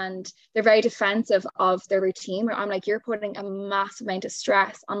drink, and they're very defensive of their routine, where I'm like, you're putting a massive amount of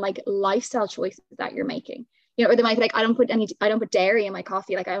stress on like lifestyle choices that you're making, or they might be like, I don't put dairy in my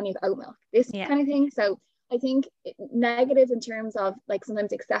coffee, like I only have oat milk, this kind of thing. So I think negative in terms of like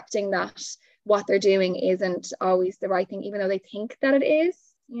sometimes accepting that what they're doing isn't always the right thing, even though they think that it is,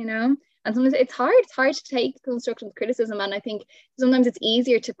 and sometimes it's hard to take constructive criticism. And I think sometimes it's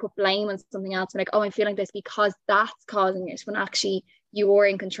easier to put blame on something else, like, oh, I'm feeling this because that's causing it, when actually you're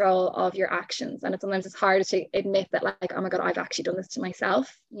in control of your actions. And sometimes it's harder to admit that, like, oh my God, I've actually done this to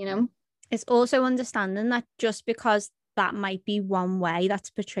myself, It's also understanding that just because that might be one way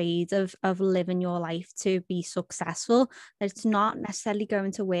that's portrayed of living your life to be successful, that it's not necessarily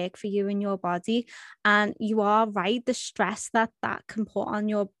going to work for you and your body. And you are right, the stress that can put on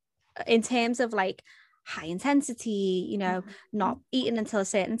your, in terms of like high intensity, not eating until a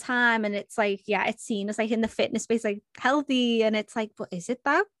certain time, and it's like, yeah, it's seen as like in the fitness space like healthy, and it's like, but is it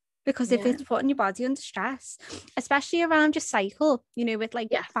though? Because if it's putting your body under stress, especially around your cycle, with like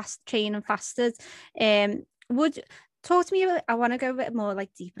fast train and fasted, would talk to me about, I want to go a bit more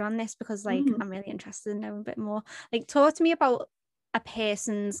like deeper on this, because like I'm really interested in knowing a bit more. Like, talk to me about a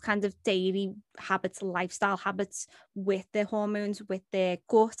person's kind of daily habits, lifestyle habits with their hormones, with their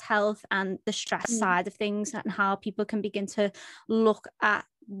gut health and the stress side of things, and how people can begin to look at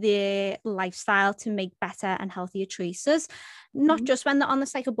their lifestyle to make better and healthier choices, not just when they're on the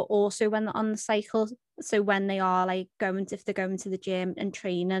cycle, but also when they're on the cycle. So when they are like if they're going to the gym and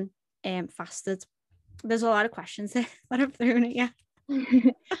training fasted. There's a lot of questions there that I've thrown at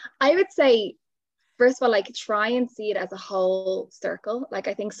you. I would say, first of all, like, try and see it as a whole circle. Like,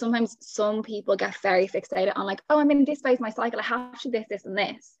 I think sometimes some people get very fixated on like, oh, I'm in this phase of my cycle, I have to do this and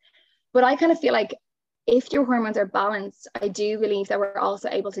this. But I kind of feel like if your hormones are balanced, I do believe that we're also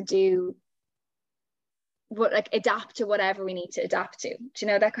able to do adapt to whatever we need to adapt to,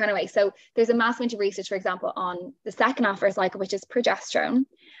 that kind of way. So there's a massive amount of research, for example, on the second half of our cycle, which is progesterone.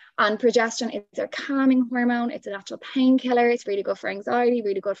 And progesterone is a calming hormone. It's a natural painkiller. It's really good for anxiety,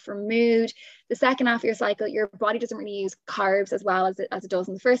 really good for mood. The second half of your cycle, your body doesn't really use carbs as well as it does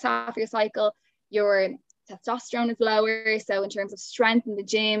in the first half of your cycle. Your testosterone is lower. So in terms of strength in the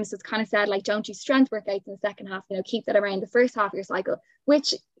gym, so it's kind of said, like, don't do strength workouts in the second half, keep that around the first half of your cycle,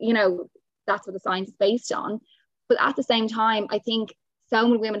 which, that's what the science is based on. But at the same time, I think so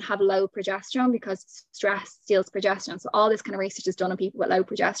many women have low progesterone because stress steals progesterone. So all this kind of research is done on people with low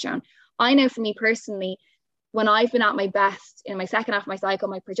progesterone. I know for me personally, when I've been at my best in my second half of my cycle,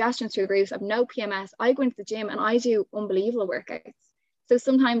 my progesterone's through the roof, I've no PMS, I go into the gym and I do unbelievable workouts. So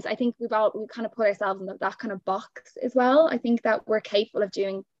sometimes I think we kind of put ourselves in that kind of box as well. I think that we're capable of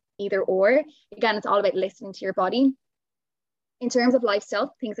doing either or. Again, it's all about listening to your body. In terms of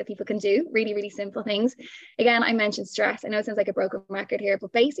lifestyle, things that people can do, really, really simple things. Again, I mentioned stress. I know it sounds like a broken record here,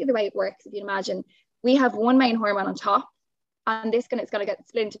 but basically the way it works, if you imagine, we have one main hormone on top, and it's going to get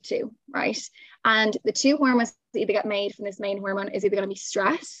split into two, right? And the two hormones that either get made from this main hormone is either going to be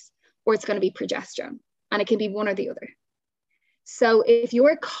stress or it's going to be progesterone. And it can be one or the other. So if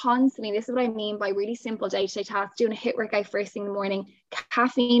you're constantly, this is what I mean by really simple day-to-day tasks, doing a HIIT workout first thing in the morning,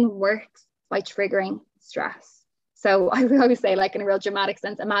 caffeine works by triggering stress. So I would always say, like, in a real dramatic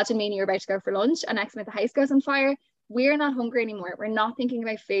sense, imagine me and you're about to go for lunch and next minute the house goes on fire. we're not hungry anymore. We're not thinking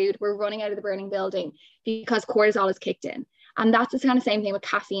about food. We're running out of the burning building because cortisol is kicked in. And that's the kind of same thing with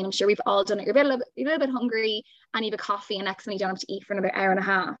caffeine. I'm sure we've all done it. You're a little bit hungry and you have a coffee, and next thing you don't have to eat for another hour and a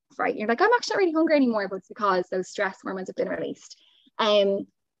half, right? You're like, I'm actually not really hungry anymore, but it's because those stress hormones have been released.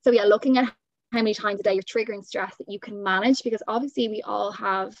 So yeah, looking at how many times a day you're triggering stress that you can manage, because obviously we all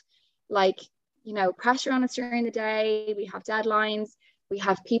have like, you know, pressure on us during the day. We have deadlines. We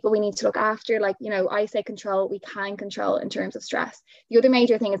have people we need to look after. Like, you know, I say control, we can control in terms of stress. The other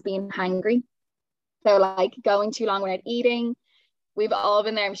major thing is being hungry. So like going too long without eating. We've all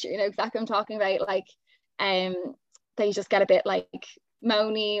been there. I'm sure you know exactly what I'm talking about. Like, they just get a bit like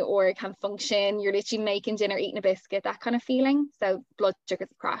moany or can't function. You're literally making dinner, eating a biscuit, that kind of feeling. So blood sugars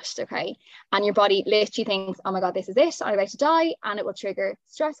have crashed, okay? And your body literally thinks, oh my God, this is it, I'm about to die, and it will trigger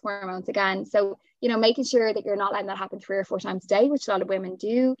stress hormones again. So, you know, making sure that you're not letting that happen 3 or 4 times a day, which a lot of women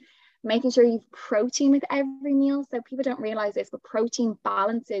do. Making sure you've protein with every meal. So people don't realize this, but protein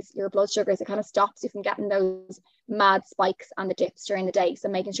balances your blood sugars. It kind of stops you from getting those mad spikes and the dips during the day. So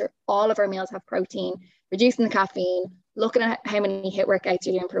making sure all of our meals have protein, reducing the caffeine, looking at how many HIIT workouts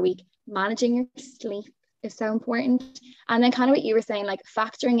you're doing per week, managing your sleep is so important. And then kind of what you were saying, like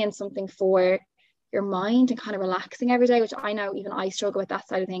factoring in something for your mind and kind of relaxing every day, which I know even I struggle with that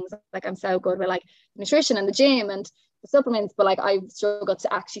side of things. Like I'm so good with like nutrition and the gym and the supplements, but like I've struggled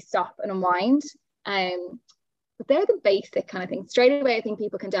to actually stop and unwind. But they're the basic kind of things. Straight away, I think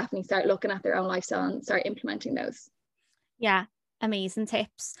people can definitely start looking at their own lifestyle and start implementing those. Yeah, amazing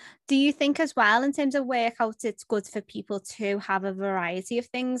tips. Do you think as well, in terms of workouts, it's good for people to have a variety of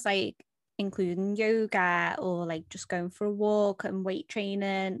things, like including yoga or like just going for a walk and weight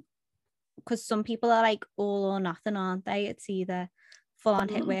training? Because some people are like all or nothing, aren't they? It's either full on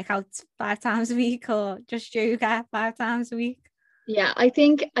HIIT workouts 5 times a week or just yoga 5 times a week. Yeah, I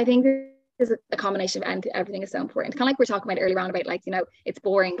think there's a combination of everything is so important. Kind of like we're talking about earlier on about like, you know, it's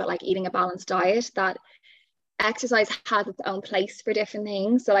boring, but like eating a balanced diet, that exercise has its own place for different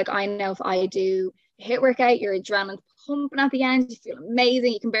things. So like I know if I do a HIIT workout, your adrenaline's pumping at the end, you feel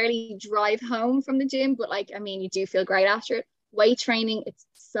amazing, you can barely drive home from the gym, but like, I mean, you do feel great after it. Weight training, it's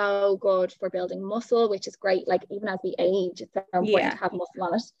so good for building muscle, which is great. Like even as we age, it's so important to have muscle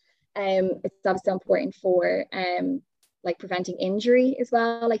on it. It's obviously important for like preventing injury as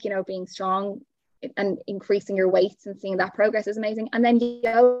well, like, you know, being strong and increasing your weights and seeing that progress is amazing. And then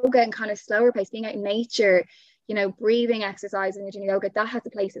yoga and kind of slower pace, being out in nature, you know, breathing exercise when you're doing yoga, that has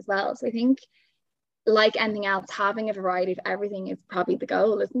a place as well. So I think like anything else, having a variety of everything is probably the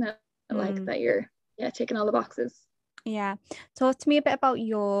goal, isn't it? Like that you're ticking all the boxes. Yeah. Talk to me a bit about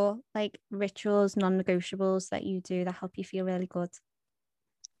your like rituals, non-negotiables that you do that help you feel really good.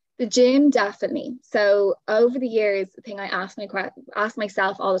 The gym, definitely. So over the years, the thing I ask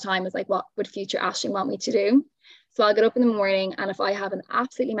myself all the time is like, what would future Aisling want me to do? So I'll get up in the morning, and if I have an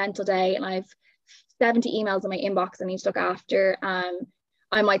absolutely mental day and I've 70 emails in my inbox I need to look after,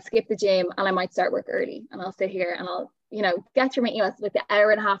 I might skip the gym and I might start work early, and I'll sit here and I'll, you know, get through my emails with the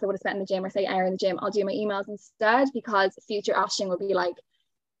hour and a half I would have spent in the gym, or say hour in the gym. I'll do my emails instead, because future Aisling will be like,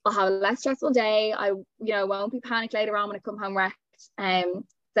 I'll have a less stressful day. I, you know, won't be panicked later on when I come home wrecked.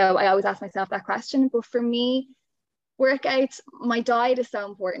 So I always ask myself that question. But for me, workouts, my diet is so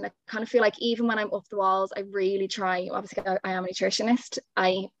important. I kind of feel like even when I'm up the walls, I really try. Obviously, I am a nutritionist.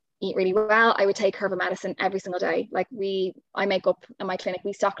 I eat really well. I would take herbal medicine every single day. Like I make up in my clinic,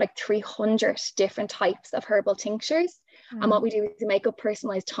 we stock like 300 different types of herbal tinctures. And what we do is we make up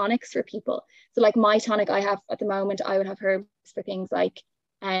personalized tonics for people. So like my tonic I have at the moment, I would have herbs for things like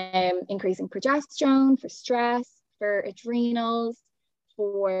increasing progesterone, for stress, for adrenals,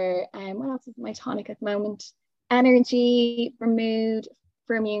 for what else is my tonic at the moment? Energy, for mood,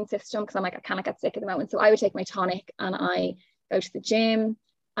 for immune system, because I'm like, I kind of get sick at the moment. So I would take my tonic and I go to the gym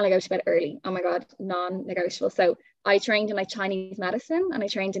and I go to bed early. Oh my God, non-negotiable. So I trained in like Chinese medicine, and I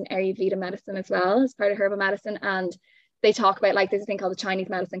trained in Ayurveda medicine as well as part of herbal medicine. And they talk about like there's a thing called the Chinese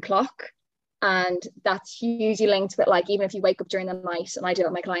medicine clock. And that's hugely linked with like, even if you wake up during the night, and I do it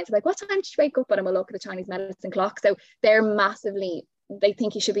with my clients, I'm like, what time did you wake up? And I'm gonna look at the Chinese medicine clock. So they're massively, they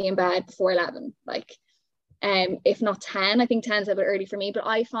think you should be in bed before 11, like if not 10. I think 10 is a bit early for me, but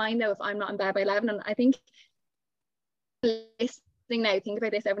I find though, if I'm not in bed by 11, and I think listening now, think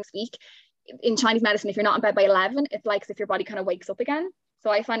about this every week, in Chinese medicine, if you're not in bed by 11, it's like as if your body kind of wakes up again. So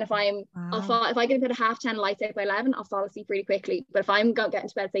I find if if I get in bed at 10:30, lights out by 11, I'll fall asleep really quickly. But if I'm getting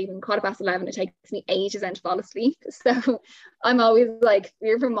to bed, say even 11:15, it takes me ages then to fall asleep. So I'm always like,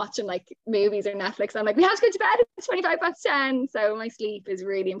 we're from watching like movies or Netflix, I'm like, we have to go to bed, it's 10:25. So my sleep is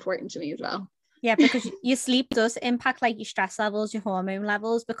really important to me as well. Yeah, because your sleep does impact like your stress levels, your hormone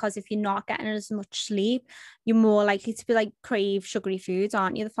levels, because if you're not getting as much sleep, you're more likely to be like crave sugary foods,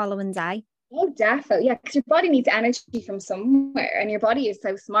 aren't you, the following day? Oh, definitely. Yeah, because your body needs energy from somewhere, and your body is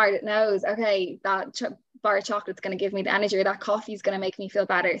so smart. It knows, okay, that bar of chocolate's going to give me the energy, or that coffee is going to make me feel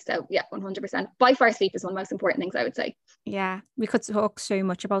better. So, yeah, 100%. By far, sleep is one of the most important things, I would say. Yeah, we could talk so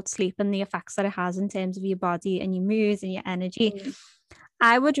much about sleep and the effects that it has in terms of your body and your moods and your energy. Mm.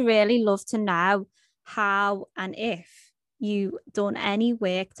 I would really love to know how and if you done any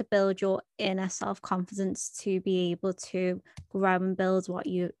work to build your inner self-confidence to be able to grow and build what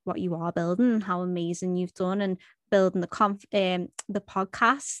you are building, and how amazing you've done and building the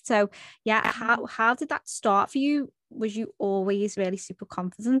podcast. So yeah, how did that start for you? Was you always really super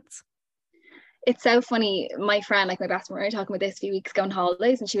confident? It's so funny. My friend, like my best friend, we were talking about this a few weeks ago on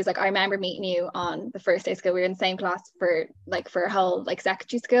holidays, and she was like, I remember meeting you on the first day of school. We were in the same class for a whole like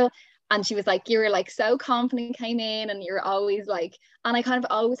secondary school. And she was like, you were like so confident, came in, and you're always like, and I kind of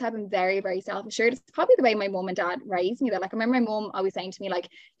always have been very, very self-assured. It's probably the way my mum and dad raised me, that like I remember my mum always saying to me, like,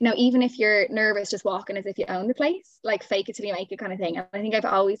 even if you're nervous, just walking as if you own the place, like fake it till you make it kind of thing. And I think I've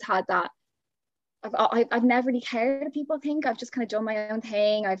always had that. I've never really cared what people think. I've just kind of done my own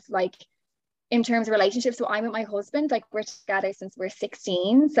thing. I've like, in terms of relationships, so I'm with my husband, like we're together since we're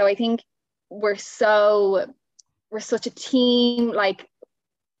 16. So I think we're such a team, like,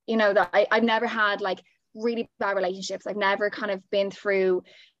 that I've never had like really bad relationships. I've never kind of been through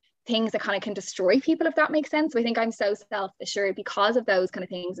things that kind of can destroy people, if that makes sense. So I think I'm so self-assured because of those kind of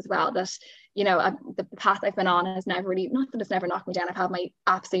things as well, that the path I've been on has never really, not that it's never knocked me down, I've had my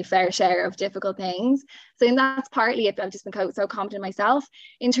absolute fair share of difficult things. So and that's partly it. I've just been so confident in myself.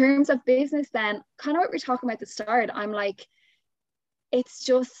 In terms of business, then kind of what we're talking about at the start, I'm like, it's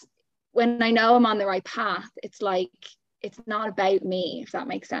just when I know I'm on the right path, it's like it's not about me, if that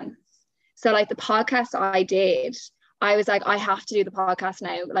makes sense. So like the podcast I did, I was like, I have to do the podcast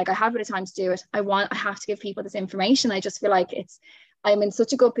now. Like I have a bit of time to do it. I have to give people this information. I just feel like I'm in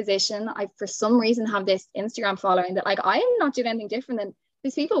such a good position. I, for some reason, have this Instagram following that like I'm not doing anything different than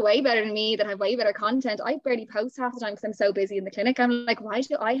there's people way better than me that have way better content. I barely post half the time because I'm so busy in the clinic. I'm like, why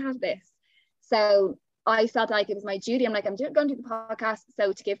do I have this? So I felt like it was my duty. I'm like, I'm going to do the podcast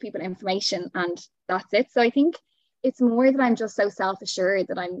so to give people information, and that's it. So I think it's more that I'm just so self-assured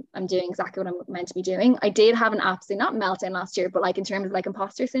that I'm doing exactly what I'm meant to be doing. I did have an absolute, not meltdown last year, but like in terms of like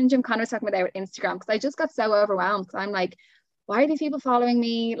imposter syndrome, kind of talking about that with Instagram, because I just got so overwhelmed, because I'm like, why are these people following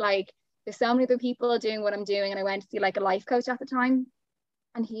me? Like there's so many other people doing what I'm doing. And I went to see like a life coach at the time,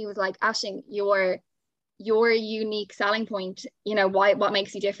 and he was like, Aisling, your unique selling point, what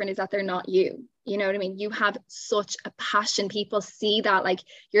makes you different is that they're not you. You know what I mean? You have such a passion. People see that, like,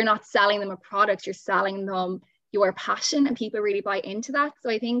 you're not selling them a product, you're selling them your passion, and people really buy into that. So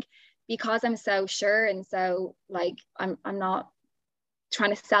I think because I'm so sure, and so like I'm not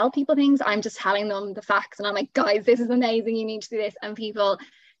trying to sell people things, I'm just telling them the facts, and I'm like, guys, this is amazing, you need to do this, and people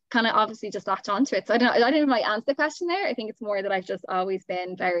kind of obviously just latch onto it. So I didn't really answer the question there. I think it's more that I've just always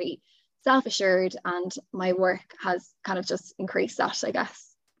been very self-assured, and my work has kind of just increased that, I guess.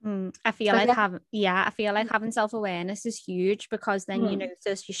 I feel So, like yeah. I feel like having self-awareness is huge, because then you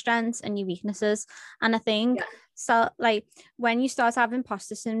notice your strengths and your weaknesses. And I think so, like when you start having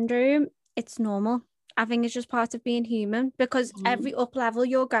imposter syndrome, it's normal. I think it's just part of being human, because every up level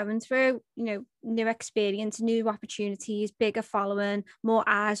you're going through, new experience, new opportunities, bigger following, more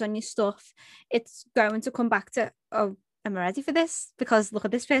eyes on your stuff, it's going to come back to, oh, am I ready for this? Because look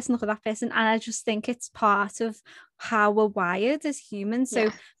at this person, look at that person. And I just think it's part of how we're wired as humans. So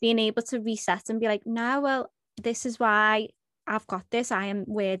being able to reset and be like, no, well, this is why I've got this. I am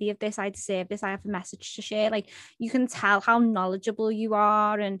worthy of this. I deserve this. I have a message to share. Like, you can tell how knowledgeable you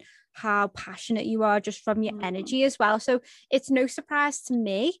are and how passionate you are just from your energy as well. So it's no surprise to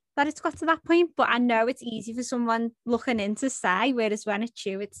me that it's got to that point, but I know it's easy for someone looking in to say, whereas when it's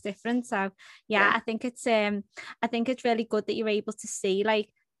you, it's different. So I think it's really good that you're able to see, like,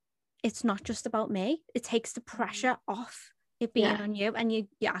 it's not just about me. It takes the pressure off it being on you, and you're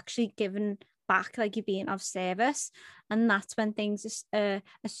actually giving back, like you're being of service. And that's when things are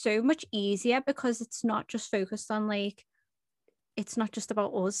so much easier, because it's not just focused on, like, it's not just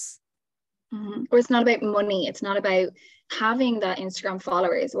about us. Or it's not about money. It's not about having that Instagram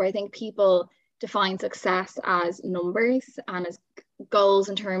followers, where I think people define success as numbers and as goals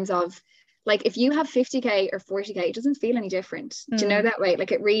in terms of, like, if you have 50k or 40k, it doesn't feel any different. Do you know that way?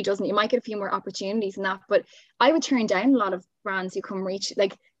 Like, it really doesn't. You might get a few more opportunities in that, but I would turn down a lot of brands who come reach,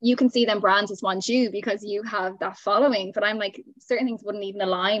 like, you can see them brands just want you because you have that following, but I'm like, certain things wouldn't even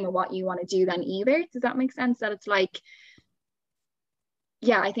align with what you want to do then either. Does that make sense? That it's like,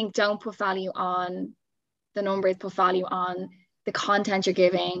 yeah, I think don't put value on the numbers, put value on the content you're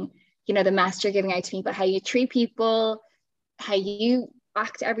giving, you know, the message you're giving out to people, how you treat people, how you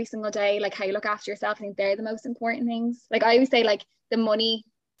act every single day, like how you look after yourself. I think they're the most important things. Like I always say, like the money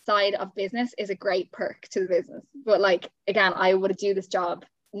side of business is a great perk to the business. But like, again, I would do this job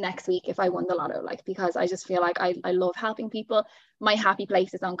next week if I won the lotto, like, because I just feel like I love helping people. My happy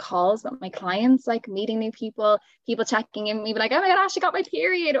place is on calls with my clients, like meeting new people, people checking in, me like, oh my God, Ash, I got my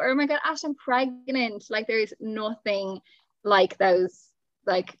period, or oh my God, Ash, I'm pregnant. Like there's nothing like those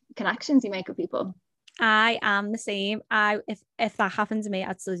like connections you make with people. I am the same. If that happens to me,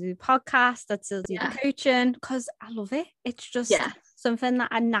 I'd still do the podcast, I'd still do the coaching, because I love it. It's just something that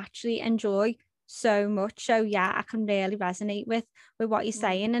I naturally enjoy so much. So yeah, I can really resonate with what you're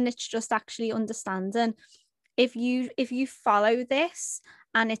saying. And it's just actually understanding if you follow this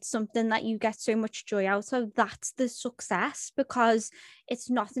and it's something that you get so much joy out of, that's the success, because it's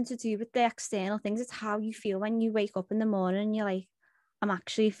nothing to do with the external things. It's how you feel when you wake up in the morning and you're like, I'm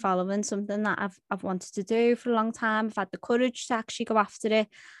actually following something that I've wanted to do for a long time. I've had the courage to actually go after it.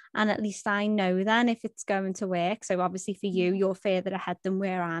 And at least I know then if it's going to work. So obviously for you, you're further ahead than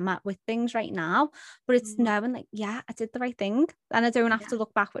where I'm at with things right now. But it's knowing like, yeah, I did the right thing. And I don't have to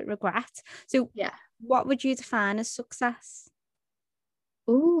look back with regret. So what would you define as success?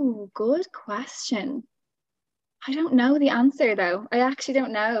 Oh, good question. I don't know the answer though. I actually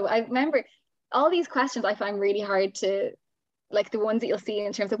don't know. I remember all these questions I find really hard to, like the ones that you'll see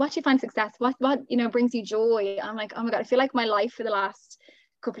in terms of what you find success, what you know brings you joy. I'm like, oh my God, I feel like my life for the last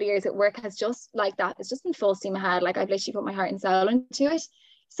couple of years at work has just like that. It's just been full steam ahead. Like I've literally put my heart and soul into it.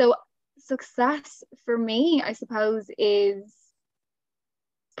 So success for me, I suppose, is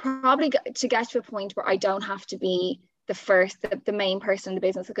probably to get to a point where I don't have to be the main person in the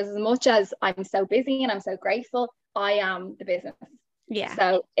business, because as much as I'm so busy and I'm so grateful, I am the business. Yeah.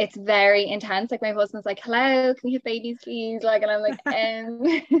 So it's very intense. Like my husband's like, hello, can we have babies, please? Like, and I'm like,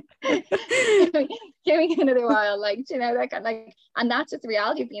 give me another while. Like, you know, like, and that's just the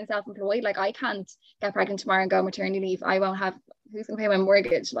reality of being self-employed. Like I can't get pregnant tomorrow and go on maternity leave. I won't have, who's gonna pay my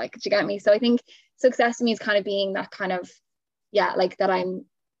mortgage? Like, do you get me? So I think success to me is kind of being that kind of, like that I'm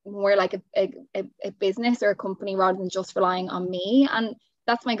more like a business or a company rather than just relying on me. And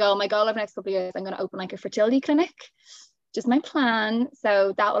that's my goal. My goal over the next couple of years, I'm going to open like a fertility clinic, just my plan.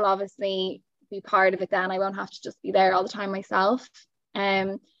 So that will obviously be part of it then. I won't have to just be there all the time myself.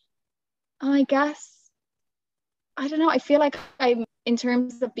 I guess, I don't know, I feel like I'm, in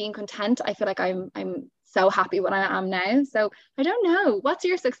terms of being content, I feel like I'm so happy what I am now. So I don't know. What's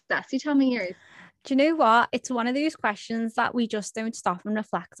your success? You tell me yours. Do you know what? It's one of those questions that we just don't stop and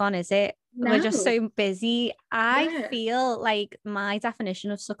reflect on, is it? No. We're just so busy. I feel like my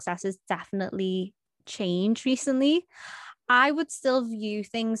definition of success has definitely changed recently. I would still view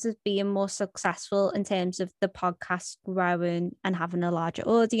things as being more successful in terms of the podcast growing and having a larger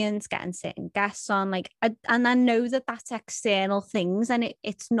audience, getting certain guests on, like, and I know that that's external things, and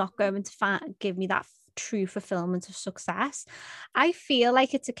it's not going to give me that true fulfillment of success. I feel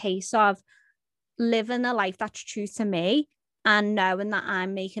like it's a case of living a life that's true to me and knowing that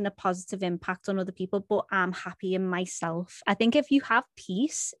I'm making a positive impact on other people, but I'm happy in myself. I think if you have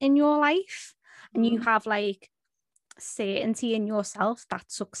peace in your life and you have like certainty in yourself,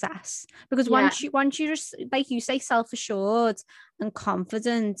 that's success. Because once you just, like you say, self-assured and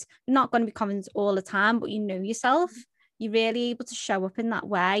confident, you're not going to be confident all the time, but you know yourself, you're really able to show up in that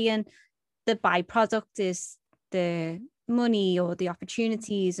way. And the byproduct is the money or the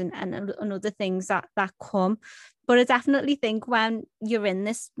opportunities and other things that come. But I definitely think when you're in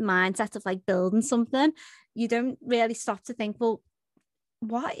this mindset of like building something, you don't really stop to think, well,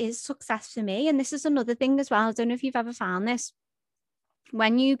 what is success for me? And this is another thing as well. I don't know if you've ever found this.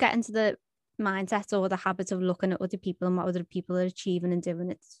 When you get into the mindset or the habit of looking at other people and what other people are achieving and doing,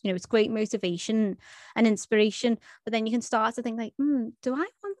 it's, you know, it's great motivation and inspiration, but then you can start to think like, do I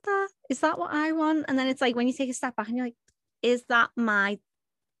want that? Is that what I want? And then it's like when you take a step back and you're like, is that my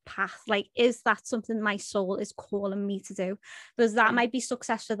path? Like, is that something my soul is calling me to do? Because that might be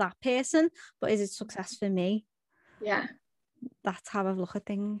success for that person, but is it success for me? That's how I look at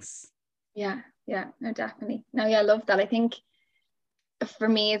things. No, definitely. No, I love that. I think for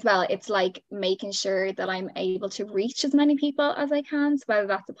me as well, it's like making sure that I'm able to reach as many people as I can. So whether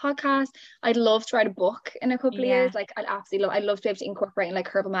that's a podcast, I'd love to write a book in a couple of years. Like I'd love to be able to incorporate like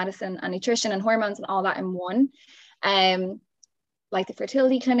herbal medicine and nutrition and hormones and all that in one. Like the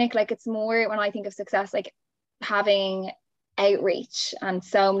fertility clinic, like it's more, when I think of success, like having outreach, and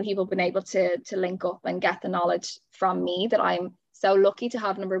so many people have been able to link up and get the knowledge from me that I'm so lucky to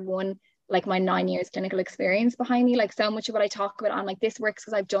have. Number one, like my 9 years clinical experience behind me. Like so much of what I talk about, I'm like, this works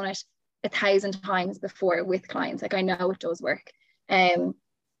because I've done it 1,000 times before with clients. Like I know it does work. So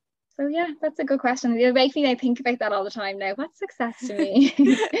yeah, that's a good question. It makes me think about that all the time now. What's success to me?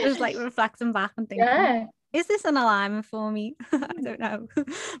 Just like reflecting back and thinking, yeah, is this an alignment for me? I don't know.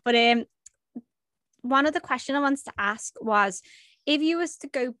 But one of the questions I wanted to ask was, if you was to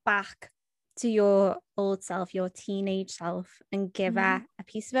go back to your old self, your teenage self, and give her a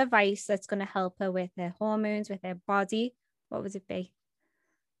piece of advice that's going to help her with her hormones, with her body, what would it be?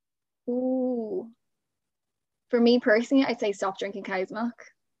 Ooh. For me personally, I'd say stop drinking cow's milk.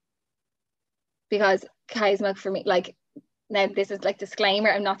 Because cow's milk for me, like, now this is like disclaimer,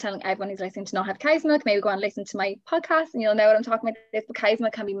 I'm not telling everyone who's listening to not have cow's milk. Maybe go and listen to my podcast and you'll know what I'm talking about. This, but cow's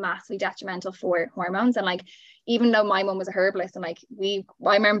milk can be massively detrimental for hormones. And like, even though my mum was a herbalist, and like I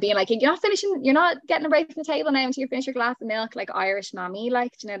remember being like, you're not getting a break from the table now until you finish your glass of milk, like Irish mammy,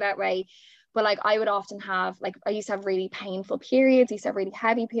 like, you know, that way. But like I would often have, like, I used to have really painful periods, I used to have really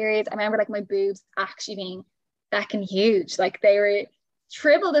heavy periods. I remember like my boobs actually being becking huge, like they were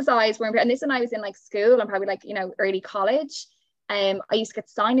triple the size. And this when I was in like school and probably like, you know, early college. I used to get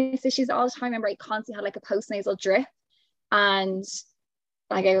sinus issues all the time. I remember I constantly had like a postnasal drip, and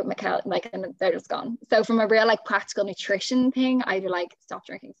like I with like, and they're just gone. So from a real like practical nutrition thing, I'd be like, stop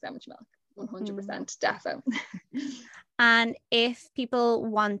drinking so much milk. 100% defo. And if people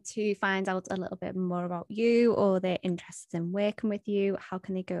want to find out a little bit more about you, or they're interested in working with you, how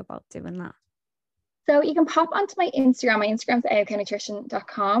can they go about doing that? So you can pop onto my Instagram. My Instagram's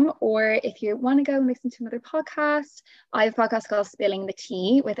aoknutrition.com. Or if you want to go and listen to another podcast, I have a podcast called Spilling the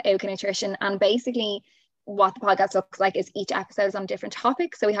Tea with AOK Nutrition. And basically what the podcast looks like is each episode is on a different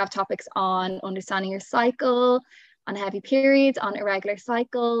topic. So we have topics on understanding your cycle, on heavy periods, on irregular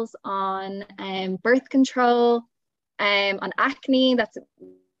cycles, on birth control, on acne. That's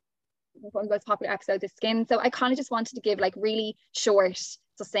one of the most popular episodes, is skin. So I kind of just wanted to give like really short,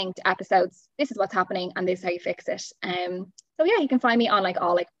 succinct episodes. This is what's happening and this is how you fix it. So yeah, you can find me on like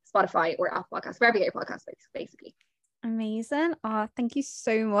all like Spotify or Apple Podcasts, wherever you get your podcasts, basically. Amazing. Oh, thank you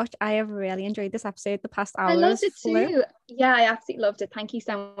so much. I have really enjoyed this episode. The past hour. I loved it too. Yeah, I absolutely loved it. Thank you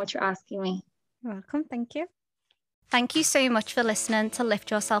so much for asking me. You're welcome. Thank you. Thank you so much for listening to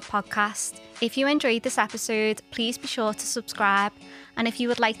Lift Yourself podcast. If you enjoyed this episode, please be sure to subscribe. And if you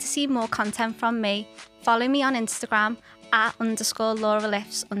would like to see more content from me, follow me on Instagram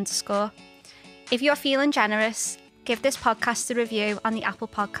 @_LauraLifts_. If you're feeling generous, give this podcast a review on the Apple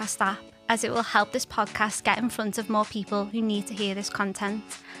Podcast app, as it will help this podcast get in front of more people who need to hear this content.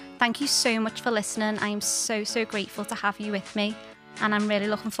 Thank you so much for listening. I am so grateful to have you with me, and I'm really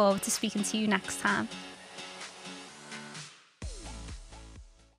looking forward to speaking to you next time.